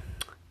 yeah.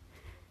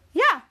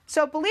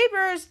 So,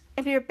 Believers,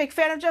 if you're a big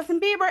fan of Justin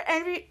Bieber,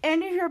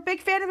 and if you're a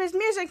big fan of his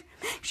music,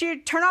 you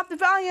should turn off the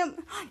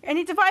volume on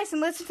any device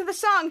and listen to the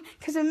song,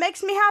 because it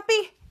makes me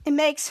happy, it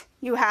makes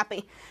you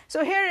happy.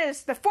 So here it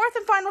is, the fourth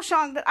and final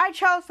song that I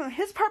chose from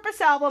his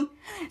Purpose album.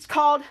 It's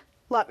called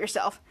Love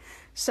Yourself.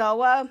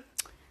 So,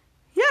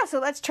 yeah, so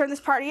let's turn this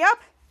party up,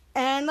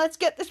 and let's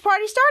get this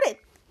party started,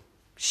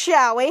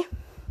 shall we?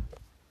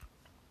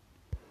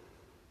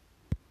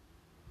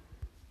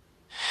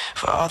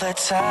 For all the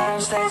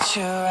times that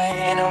you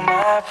rain on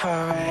my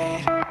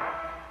parade,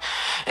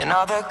 and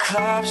all the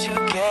clubs you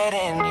get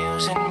in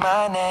using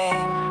my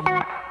name.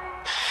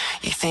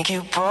 You think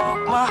you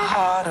broke my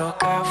heart, oh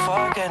girl,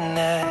 for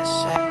goodness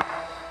sake.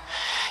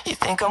 You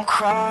think I'm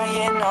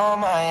crying on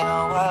my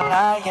own, well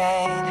I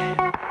ain't.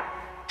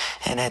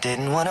 And I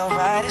didn't want to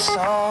write a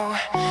song,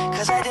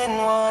 cause I didn't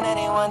want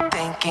anyone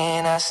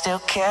thinking I still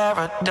care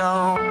or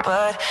don't.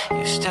 But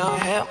you still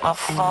hit my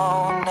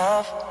phone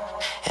up,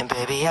 and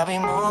baby I'll be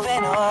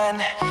moving on.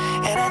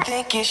 And I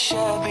think it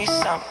should be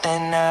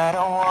something I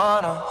don't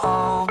want to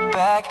hold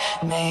back.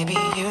 Maybe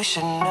you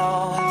should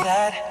know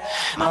that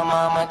my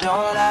mama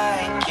don't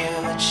like you,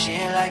 and she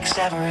likes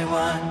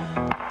everyone.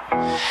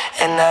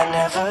 And I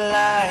never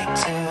like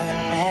to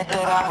admit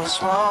that I was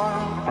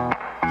wrong.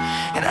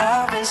 And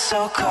I've been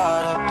so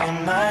caught up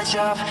in my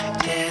job,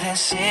 didn't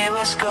see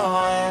what's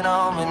going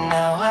on. But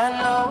now I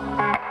know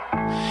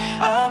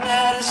I'm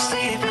better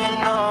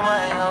sleeping on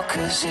my own.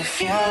 Cause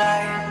if you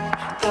like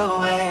the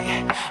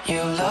way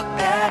you look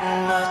that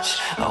much,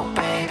 oh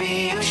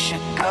baby, you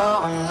should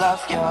go and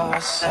love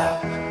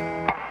yourself.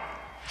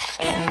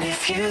 And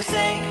if you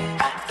think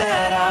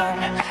that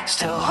I'm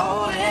still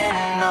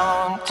holding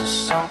on to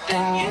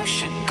something, you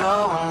should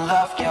go and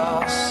love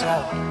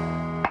yourself.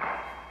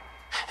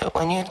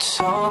 When you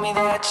told me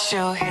that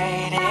you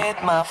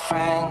hated my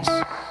friends,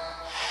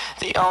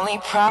 the only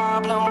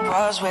problem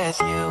was with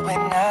you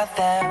and not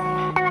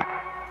them.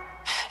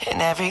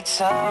 And every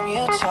time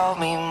you told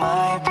me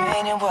my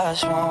opinion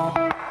was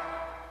wrong,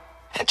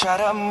 and tried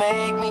to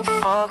make me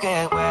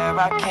forget where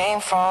I came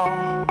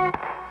from.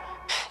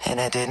 And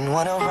I didn't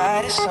want to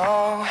write a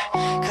song,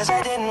 cause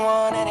I didn't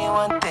want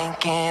anyone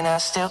thinking I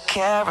still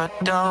care or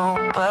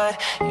don't. But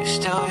you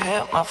still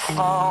hit my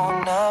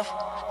phone up,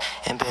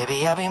 and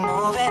baby I'll be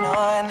moving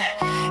on.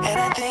 And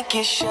I think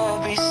it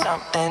should be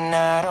something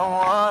I don't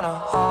want to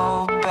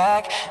hold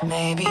back.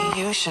 Maybe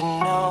you should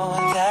know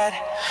that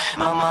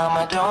my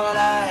mama don't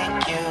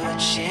like you,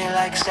 and she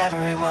likes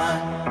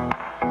everyone.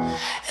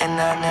 And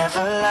I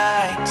never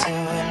like to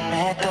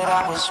admit that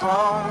I was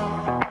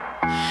wrong.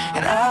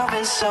 And I've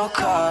been so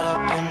caught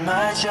up in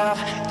my job,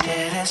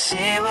 didn't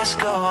see what's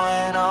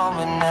going on.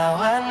 But now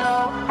I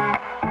know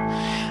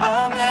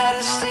I'm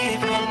better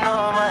sleeping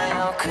on my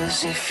own.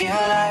 Cause if you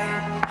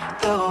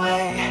like the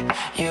way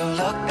you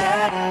look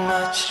that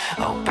much,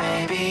 oh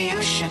baby,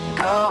 you should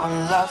go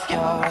and love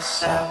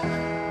yourself.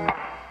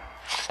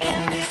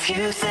 And if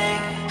you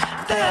think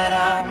that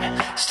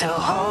I'm still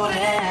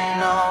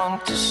holding on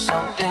to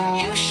something,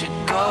 you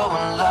should go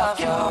and love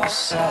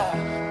yourself.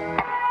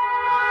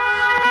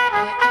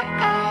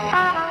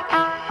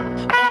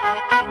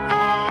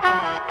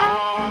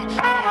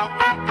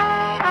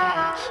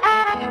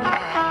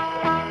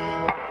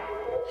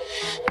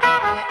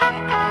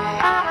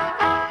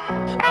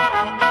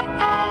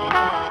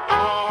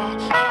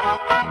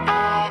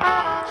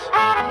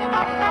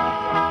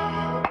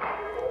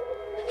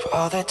 For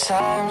all the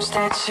times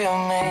that you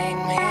made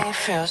me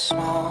feel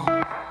small,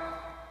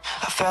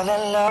 I fell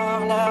in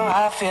love, now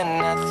I feel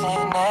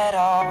nothing at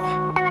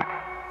all.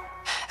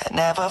 I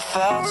never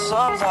felt so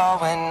low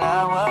when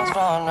I was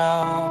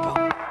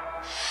vulnerable.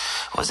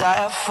 Was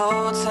I a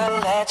fool to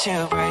let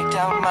you break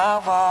down my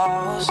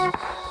walls?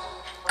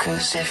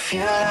 Cause if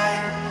you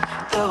like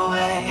the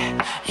way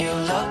you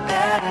look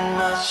that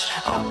much,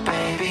 oh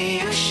baby,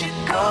 you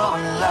should go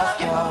and love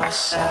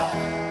yourself.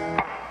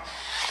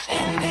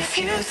 And if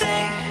you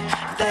think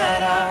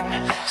that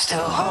I'm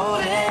still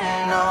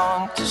holding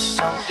on to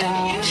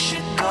something, you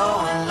should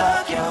go and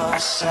love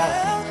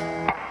yourself.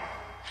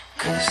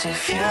 Cause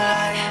if you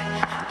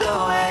like the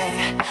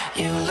way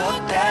you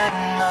look that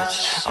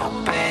much,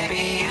 oh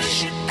baby, you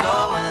should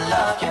go and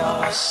love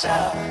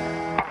yourself.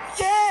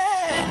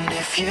 Yeah. And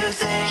if you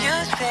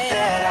think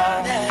that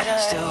I'm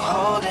still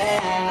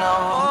holding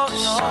on to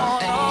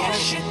something, you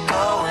should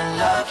go and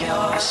love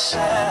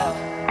yourself.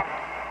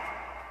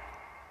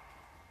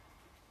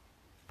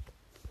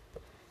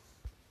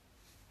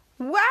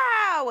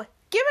 Wow!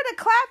 Give it a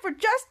clap for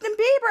Justin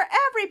Bieber,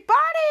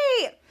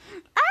 everybody!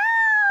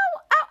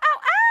 Ow! Ow, ow,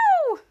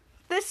 ow!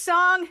 This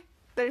song,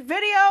 the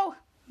video,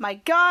 my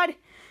God,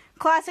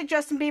 classic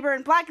Justin Bieber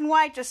in black and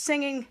white, just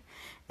singing.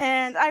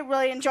 And I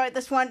really enjoyed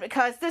this one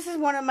because this is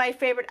one of my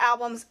favorite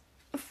albums.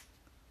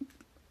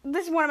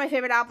 This is one of my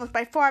favorite albums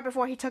by far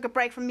before he took a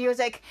break from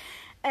music.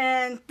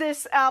 And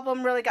this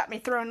album really got me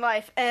through in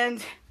life.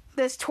 And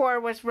this tour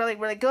was really,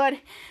 really good.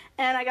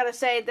 And I gotta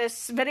say,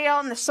 this video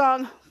and the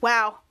song,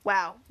 wow,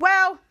 wow,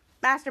 wow,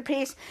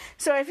 masterpiece.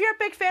 So if you're a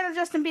big fan of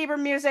Justin Bieber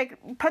music,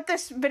 put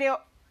this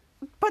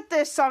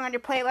song on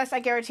your playlist. I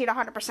guarantee it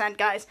 100%,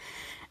 guys.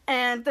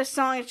 And this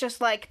song is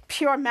just like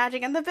pure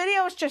magic. And the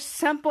video is just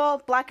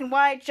simple, black and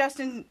white,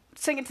 Justin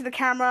singing to the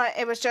camera.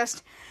 It was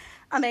just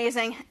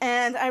amazing.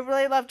 And I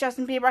really love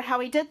Justin Bieber, how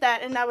he did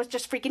that. And that was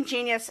just freaking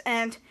genius.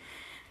 And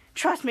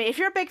trust me, if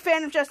you're a big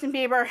fan of Justin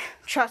Bieber,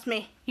 trust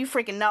me, you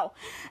freaking know.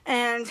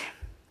 And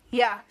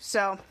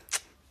so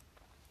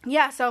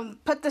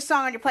put this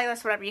song on your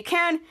playlist whenever you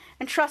can.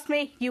 And trust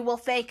me, you will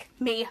thank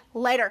me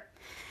later.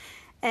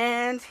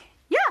 And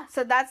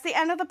so that's the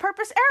end of the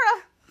Purpose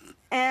era.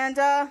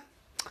 And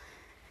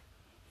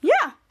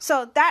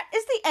so that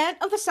is the end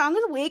of the Song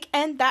of the Week,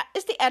 and that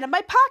is the end of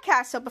my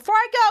podcast. So before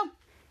I go,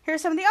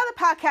 here's some of the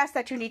other podcasts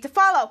that you need to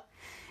follow.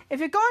 If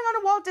you're going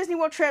on a Walt Disney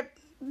World trip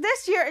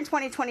this year in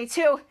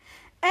 2022,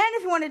 and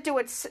if you want to do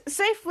it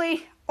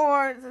safely,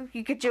 or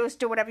you could just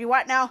do whatever you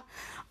want now.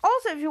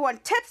 Also, if you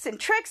want tips and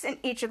tricks in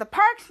each of the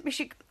parks, we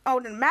should go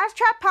to the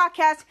MouseTrapped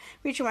podcast,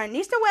 featuring my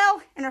niece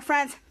Noelle and her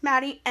friends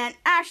Maddie and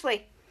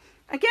Ashley.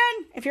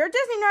 Again, if you're a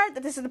Disney nerd,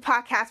 then this is the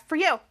podcast for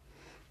you.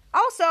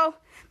 Also,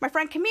 my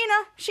friend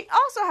Kemina, she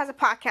also has a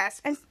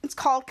podcast, and it's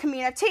called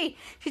KeminaT.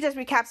 She does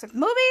recaps of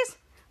movies,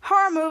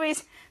 horror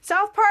movies,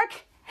 South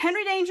Park,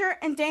 Henry Danger,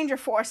 and Danger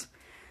Force.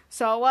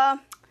 So,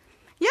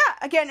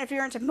 again, if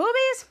you're into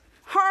movies,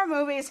 horror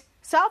movies,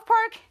 South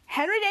Park,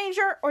 Henry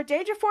Danger, or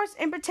Danger Force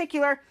in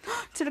particular,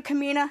 to the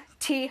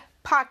KeminaT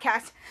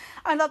podcast.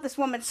 I love this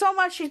woman so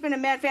much. She's been a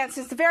Mad fan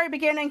since the very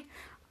beginning.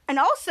 And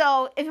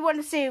also, if you want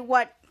to see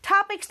what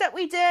topics that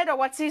we did, or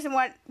what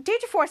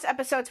Danger Force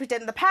episodes we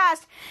did in the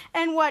past,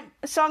 and what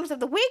songs of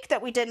the week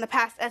that we did in the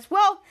past as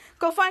well,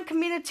 go find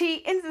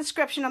KeminaT in the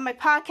description of my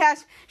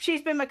podcast.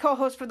 She's been my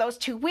co-host for those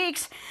 2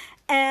 weeks,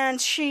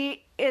 and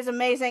she is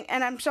amazing,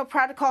 and I'm so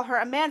proud to call her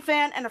a man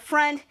fan and a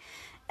friend,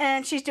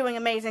 and she's doing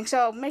amazing.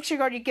 So make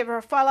sure you give her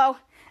a follow.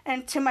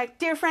 And to my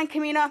dear friend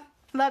Kemina,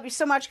 love you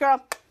so much,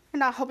 girl,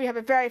 and I hope you have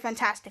a very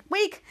fantastic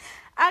week.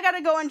 I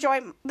gotta go enjoy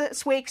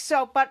this week,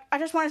 but I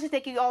just wanted to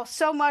thank you all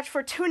so much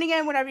for tuning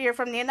in, whether you're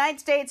from the United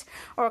States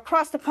or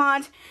across the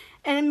pond,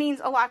 and it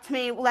means a lot to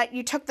me that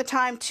you took the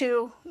time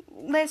to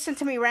listen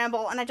to me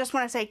ramble, and I just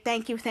want to say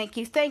thank you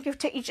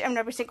to each and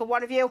every single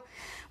one of you.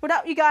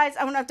 Without you guys,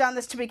 I wouldn't have done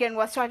this to begin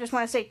with, so I just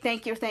want to say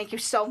thank you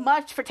so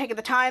much for taking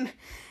the time,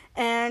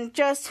 and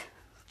just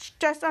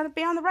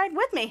be on the ride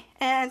with me,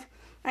 and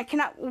I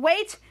cannot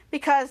wait,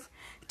 because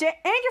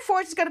Danger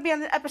Force is going to be on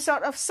the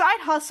episode of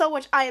Side Hustle,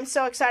 which I am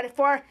so excited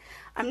for.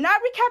 I'm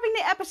not recapping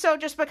the episode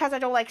just because I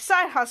don't like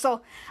Side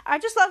Hustle. I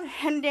just love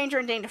Henry Danger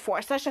and Danger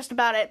Force. That's just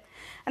about it.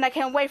 And I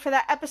can't wait for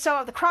that episode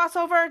of the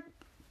crossover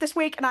this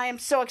week, and I am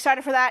so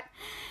excited for that.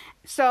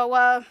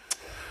 So,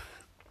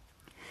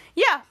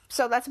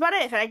 so that's about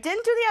it. If I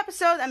didn't do the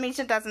episode, that means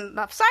it doesn't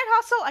love Side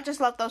Hustle. I just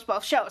love those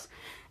both shows.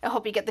 I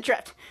hope you get the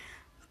drift.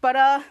 But,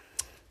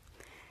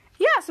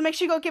 so make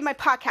sure you go give my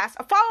podcast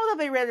a follow.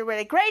 That'll be really,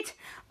 really great.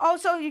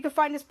 Also, you can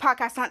find this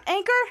podcast on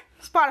Anchor,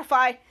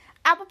 Spotify,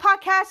 Apple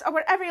Podcasts, or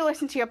wherever you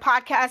listen to your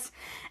podcasts.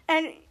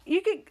 And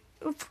you can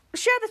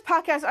share this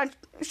podcast on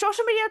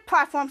social media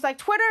platforms like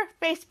Twitter,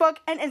 Facebook,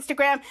 and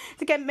Instagram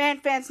to get man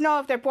fans know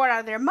if they're bored out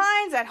of their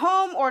minds at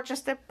home, or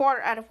just they're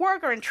bored out of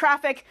work or in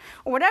traffic,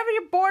 or whatever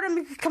your boredom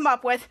you can come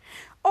up with.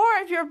 Or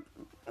if you're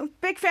a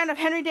big fan of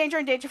Henry Danger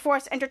and Danger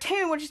Force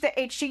Entertainment, which is the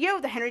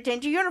HDU, the Henry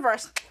Danger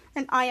Universe.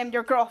 And I am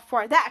your girl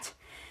for that.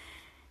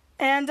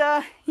 And,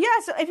 so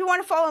if you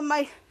want to follow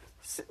my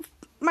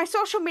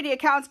social media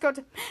accounts, go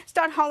to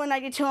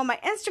StarHolland92 on my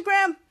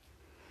Instagram.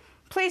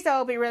 Please, that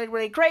will be really,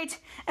 really great.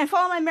 And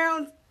follow my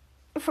Maryland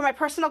for my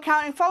personal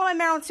account, and follow my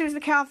Maryland Susan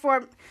account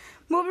for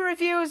movie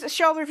reviews,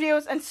 show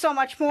reviews, and so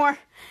much more.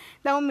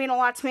 That will mean a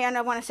lot to me, and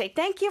I want to say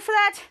thank you for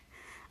that.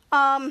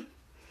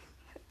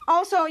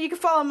 Also, you can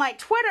follow my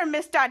Twitter,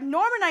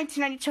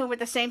 Miss.Norman1992, with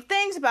the same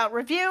things about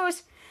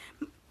reviews,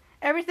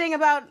 everything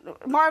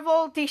about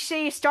Marvel,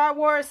 DC, Star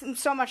Wars, and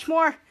so much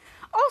more.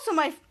 Also,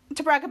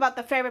 to brag about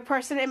the favorite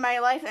person in my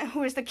life, and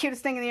who is the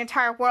cutest thing in the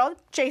entire world,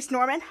 Jace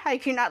Norman. How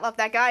can you not love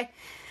that guy?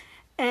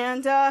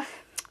 And,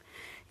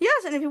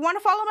 yes, and if you want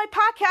to follow my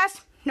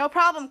podcast, no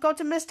problem. Go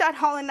to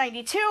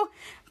Miss.Holland92,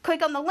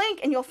 click on the link,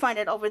 and you'll find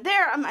it over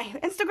there on my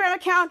Instagram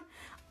account.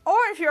 Or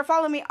if you're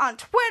following me on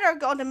Twitter,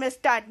 go to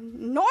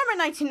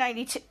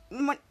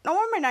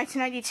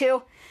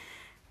Miss.Norman1992.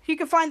 You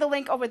can find the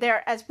link over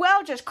there as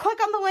well. Just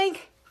click on the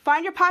link,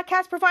 find your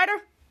podcast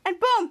provider, and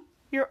boom,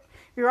 you're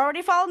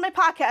already followed my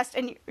podcast,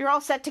 and you're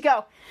all set to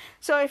go.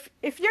 So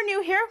if you're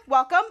new here,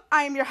 welcome.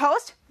 I am your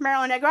host,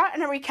 Marilyn Negra,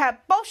 and I recap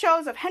both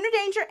shows of Henry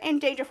Danger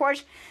and Danger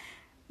Force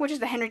which is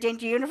the Henry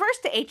Danger Universe,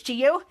 the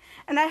HDU.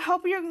 And I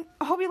hope you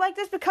like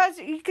this because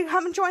you can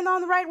come and join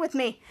on the ride with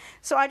me.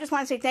 So I just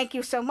want to say thank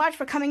you so much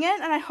for coming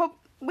in, and I hope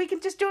we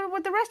can just do it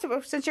with the rest of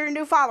us since you're a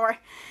new follower.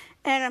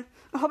 And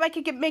I hope I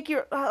can make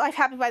your life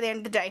happy by the end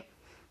of the day.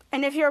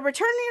 And if you're a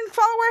returning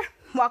follower,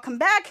 welcome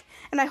back.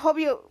 And I hope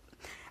you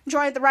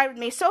enjoyed the ride with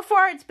me. So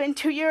far, it's been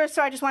 2 years,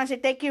 so I just want to say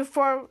thank you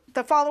for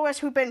the followers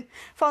who've been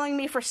following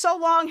me for so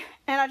long.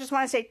 And I just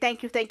want to say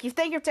thank you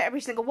to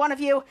every single one of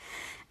you.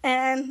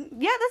 And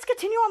yeah, let's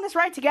continue on this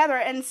ride together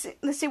and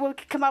let's see what we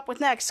can come up with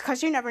next,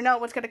 because you never know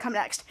what's going to come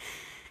next.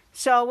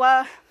 So,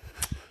 yeah,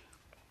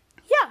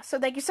 so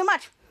thank you so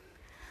much.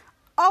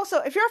 Also,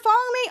 if you're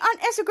following me on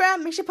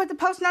Instagram, make sure to put the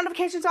post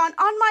notifications on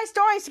my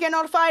stories to get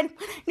notified when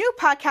new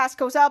podcast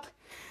goes up.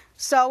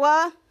 So,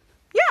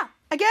 yeah,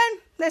 again,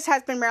 this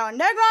has been Marilyn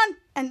Negron,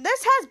 and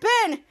this has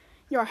been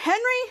your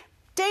Henry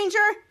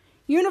Danger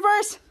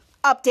Universe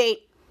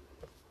Update.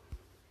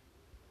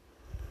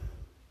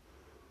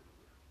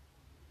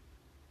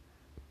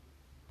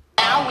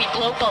 Now we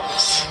blow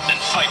bubbles and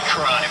fight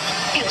crime.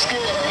 Feels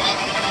good.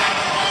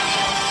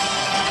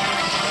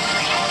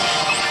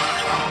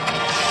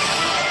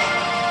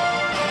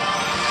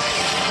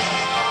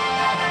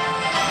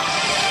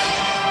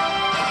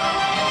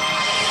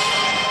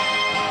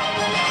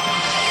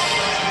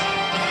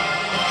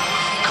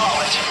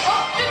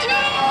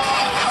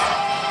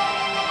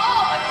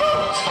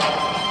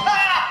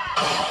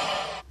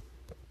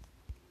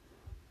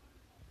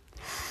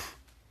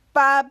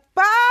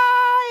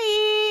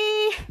 Bye-bye.